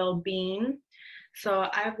like our well-being. So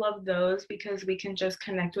I love those because we can just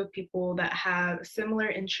connect with people that have similar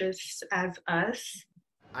interests as us.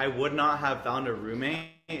 I would not have found a roommate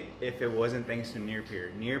if it wasn't thanks to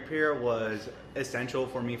Nearpeer. Nearpeer was essential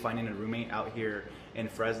for me finding a roommate out here in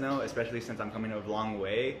Fresno, especially since I'm coming a long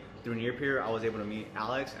way. Through Nearpeer, I was able to meet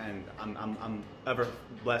Alex, and I'm ever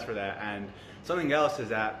blessed for that. And something else is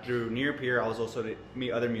that through Nearpeer, I was also to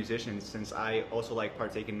meet other musicians, since I also like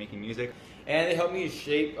partake in making music. And it helped me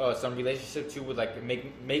shape some relationship too, with like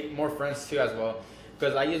make more friends too as well.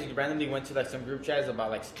 Because I usually randomly went to like some group chats about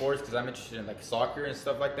like sports, because I'm interested in like soccer and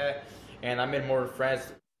stuff like that, and I made more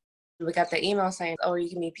friends. We got the email saying, oh, you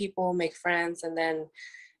can meet people, make friends, and then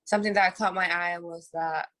something that caught my eye was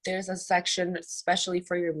that there's a section especially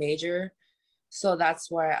for your major. So that's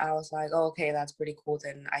where I was like, oh, okay, that's pretty cool.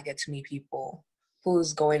 Then I get to meet people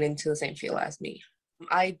who's going into the same field as me.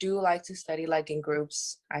 I do like to study like in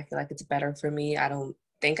groups. I feel like it's better for me. I don't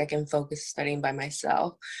think I can focus studying by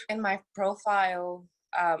myself. In my profile,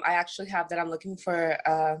 I actually have that I'm looking for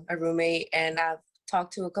a roommate, and I've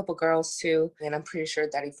talked to a couple girls too. And I'm pretty sure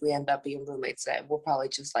that if we end up being roommates, that we'll probably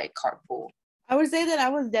just like carpool. I would say that I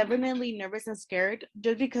was definitely nervous and scared,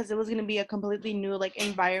 just because it was going to be a completely new like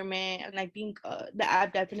environment. And I think the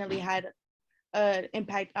app definitely had an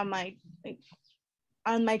impact on my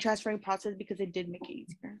transferring process, because it did make it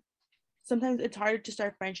easier. Sometimes it's hard to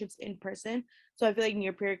start friendships in person. So I feel like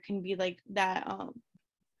Nearpeer can be like that.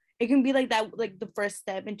 It can be like that, like the first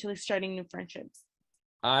step into like starting new friendships.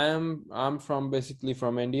 I'm basically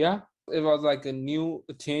from India. It was like a new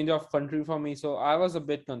change of country for me, so I was a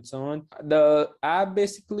bit concerned. The app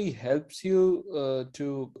basically helps you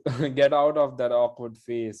to get out of that awkward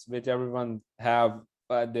phase which everyone have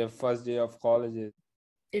at their first day of college.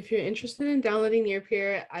 If you're interested in downloading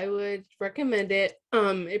Nearpeer, I would recommend it.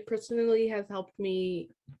 It personally has helped me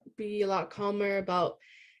be a lot calmer about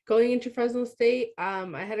going into Fresno State.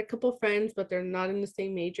 I had a couple friends, but they're not in the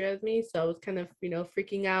same major as me. So I was kind of,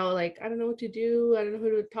 freaking out, like, I don't know what to do. I don't know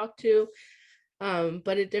who to talk to.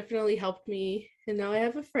 But it definitely helped me. And now I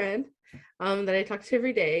have a friend that I talk to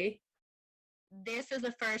every day. This is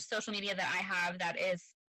the first social media that I have that is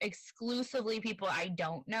exclusively people I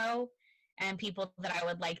don't know and people that I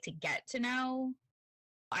would like to get to know.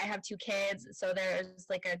 I have 2 kids, so there's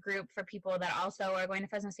like a group for people that also are going to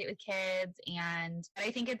Fresno State with kids. And I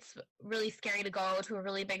think it's really scary to go to a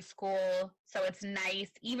really big school. So it's nice,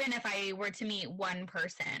 even if I were to meet one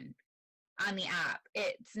person on the app,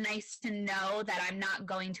 it's nice to know that I'm not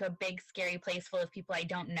going to a big, scary place full of people I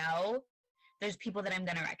don't know. There's people that I'm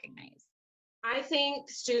going to recognize. I think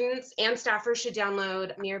students and staffers should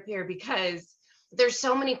download Nearpeer because there's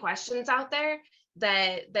so many questions out there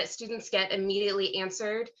that students get immediately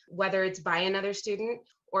answered, whether it's by another student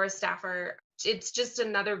or a staffer. It's just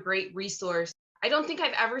another great resource. I don't think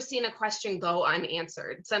I've ever seen a question go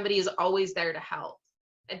unanswered. Somebody is always there to help.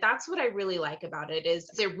 And that's what I really like about it,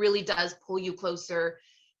 is it really does pull you closer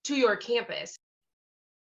to your campus.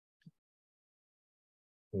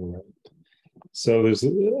 So there's,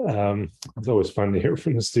 it's always fun to hear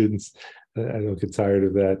from the students. I don't get tired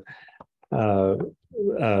of that.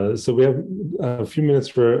 So we have a few minutes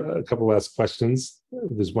for a couple last questions.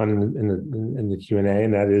 There's one in the Q&A,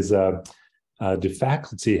 and that is, do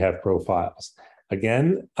faculty have profiles?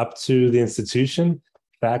 Again, up to the institution.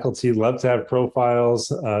 Faculty love to have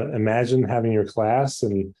profiles. Imagine having your class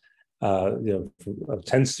and of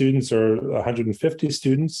 10 students or 150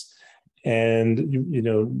 students, and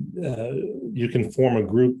you can form a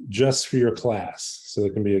group just for your class. So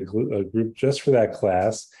there can be a group just for that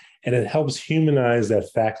class. And it helps humanize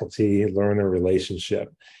that faculty-learner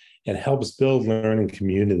relationship. It helps build learning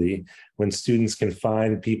community when students can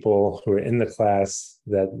find people who are in the class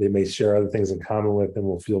that they may share other things in common with and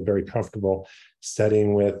will feel very comfortable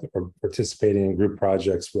studying with or participating in group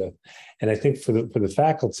projects with. And I think for the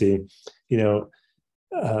faculty,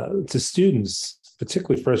 to students,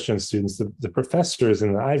 particularly first-gen students, the professors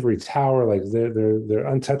in the ivory tower, like they're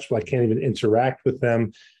untouchable. I can't even interact with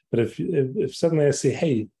them. But if suddenly I say,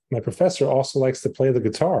 hey, my professor also likes to play the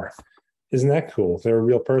guitar, isn't that cool? If they're a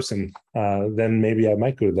real person, then maybe I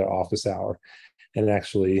might go to their office hour and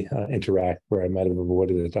actually interact where I might have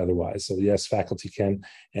avoided it otherwise. So yes, faculty can,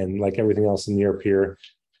 and like everything else in Nearpeer,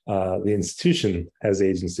 the institution has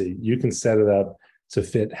agency. You can set it up to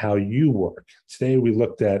fit how you work. Today we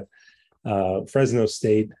looked at Fresno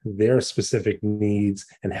State, their specific needs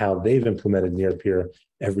and how they've implemented Nearpeer.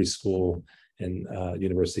 Every school and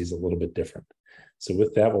university is a little bit different. So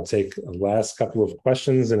with that, we'll take the last couple of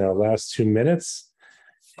questions in our last 2 minutes.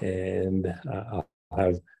 And I'll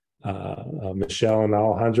have Michelle and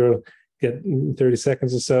Alejandro get 30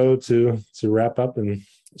 seconds or so to wrap up and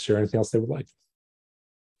share anything else they would like.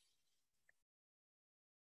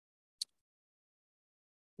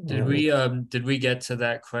 Did we get to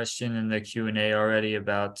that question in the Q&A already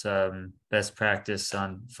about best practice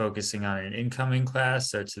on focusing on an incoming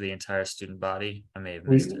class or to the entire student body? I may have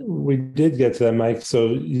missed it. We did get to that, Mike. So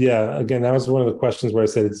yeah, again, that was one of the questions where I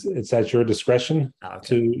said it's at your discretion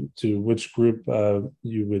to which group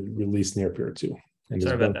you would release Nearpeer to. And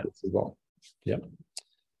sorry about that. As well. Yep.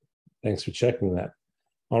 Thanks for checking that.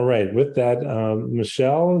 All right. With that,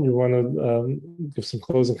 Michelle, you want to give some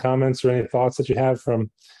closing comments or any thoughts that you have from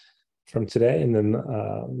today, and then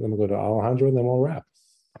we'll go to Alejandro, and then we'll wrap.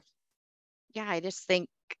 Yeah, I just think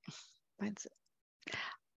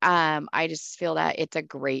I just feel that it's a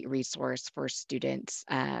great resource for students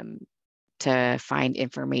to find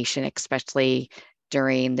information, especially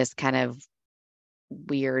during this kind of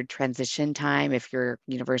weird transition time. If your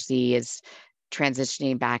university is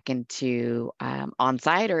transitioning back into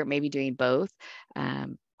on-site or maybe doing both,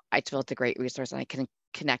 I feel it's a great resource, and I can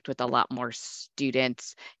connect with a lot more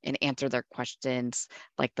students and answer their questions.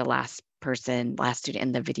 Like the last student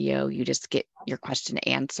in the video, you just get your question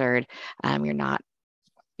answered. You're not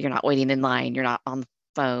waiting in line, you're not on the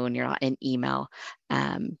phone, you're not in email.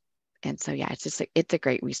 And so yeah, it's a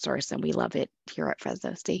great resource, and we love it here at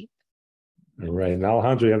Fresno State. All right, and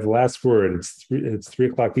Alejandro, you have the last word. It's 3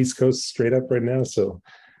 o'clock East Coast straight up right now, so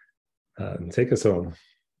take us home.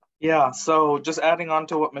 Yeah, so just adding on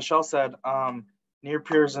to what Michelle said,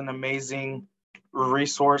 Nearpeer is an amazing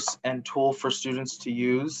resource and tool for students to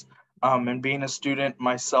use. And being a student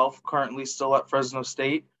myself, currently still at Fresno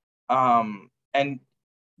State, and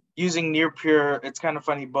using Nearpeer, it's kind of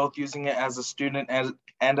funny, both using it as a student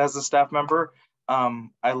and as a staff member.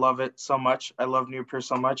 I love it so much. I love Nearpeer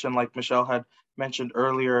so much. And like Michelle had mentioned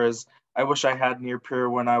earlier, is I wish I had Nearpeer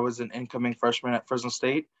when I was an incoming freshman at Fresno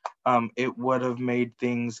State. It would have made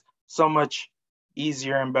things so much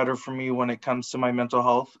easier and better for me when it comes to my mental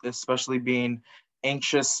health, especially being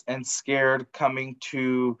anxious and scared coming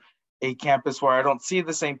to a campus where I don't see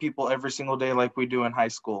the same people every single day like we do in high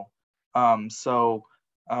school. So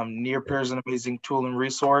Nearpeer is an amazing tool and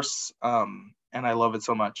resource, and I love it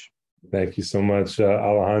so much. Thank you so much,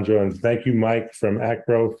 Alejandro. And thank you, Mike from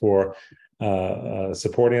ACPRO, for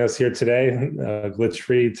supporting us here today.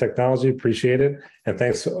 Glitch-free technology, appreciate it. And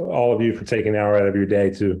thanks to all of you for taking an hour out of your day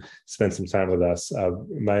to spend some time with us.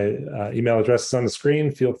 My email address is on the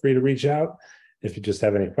screen. Feel free to reach out if you just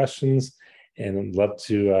have any questions, and I'd love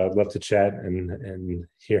to chat and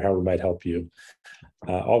hear how we might help you.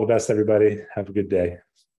 All the best, everybody. Have a good day.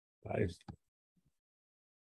 Bye.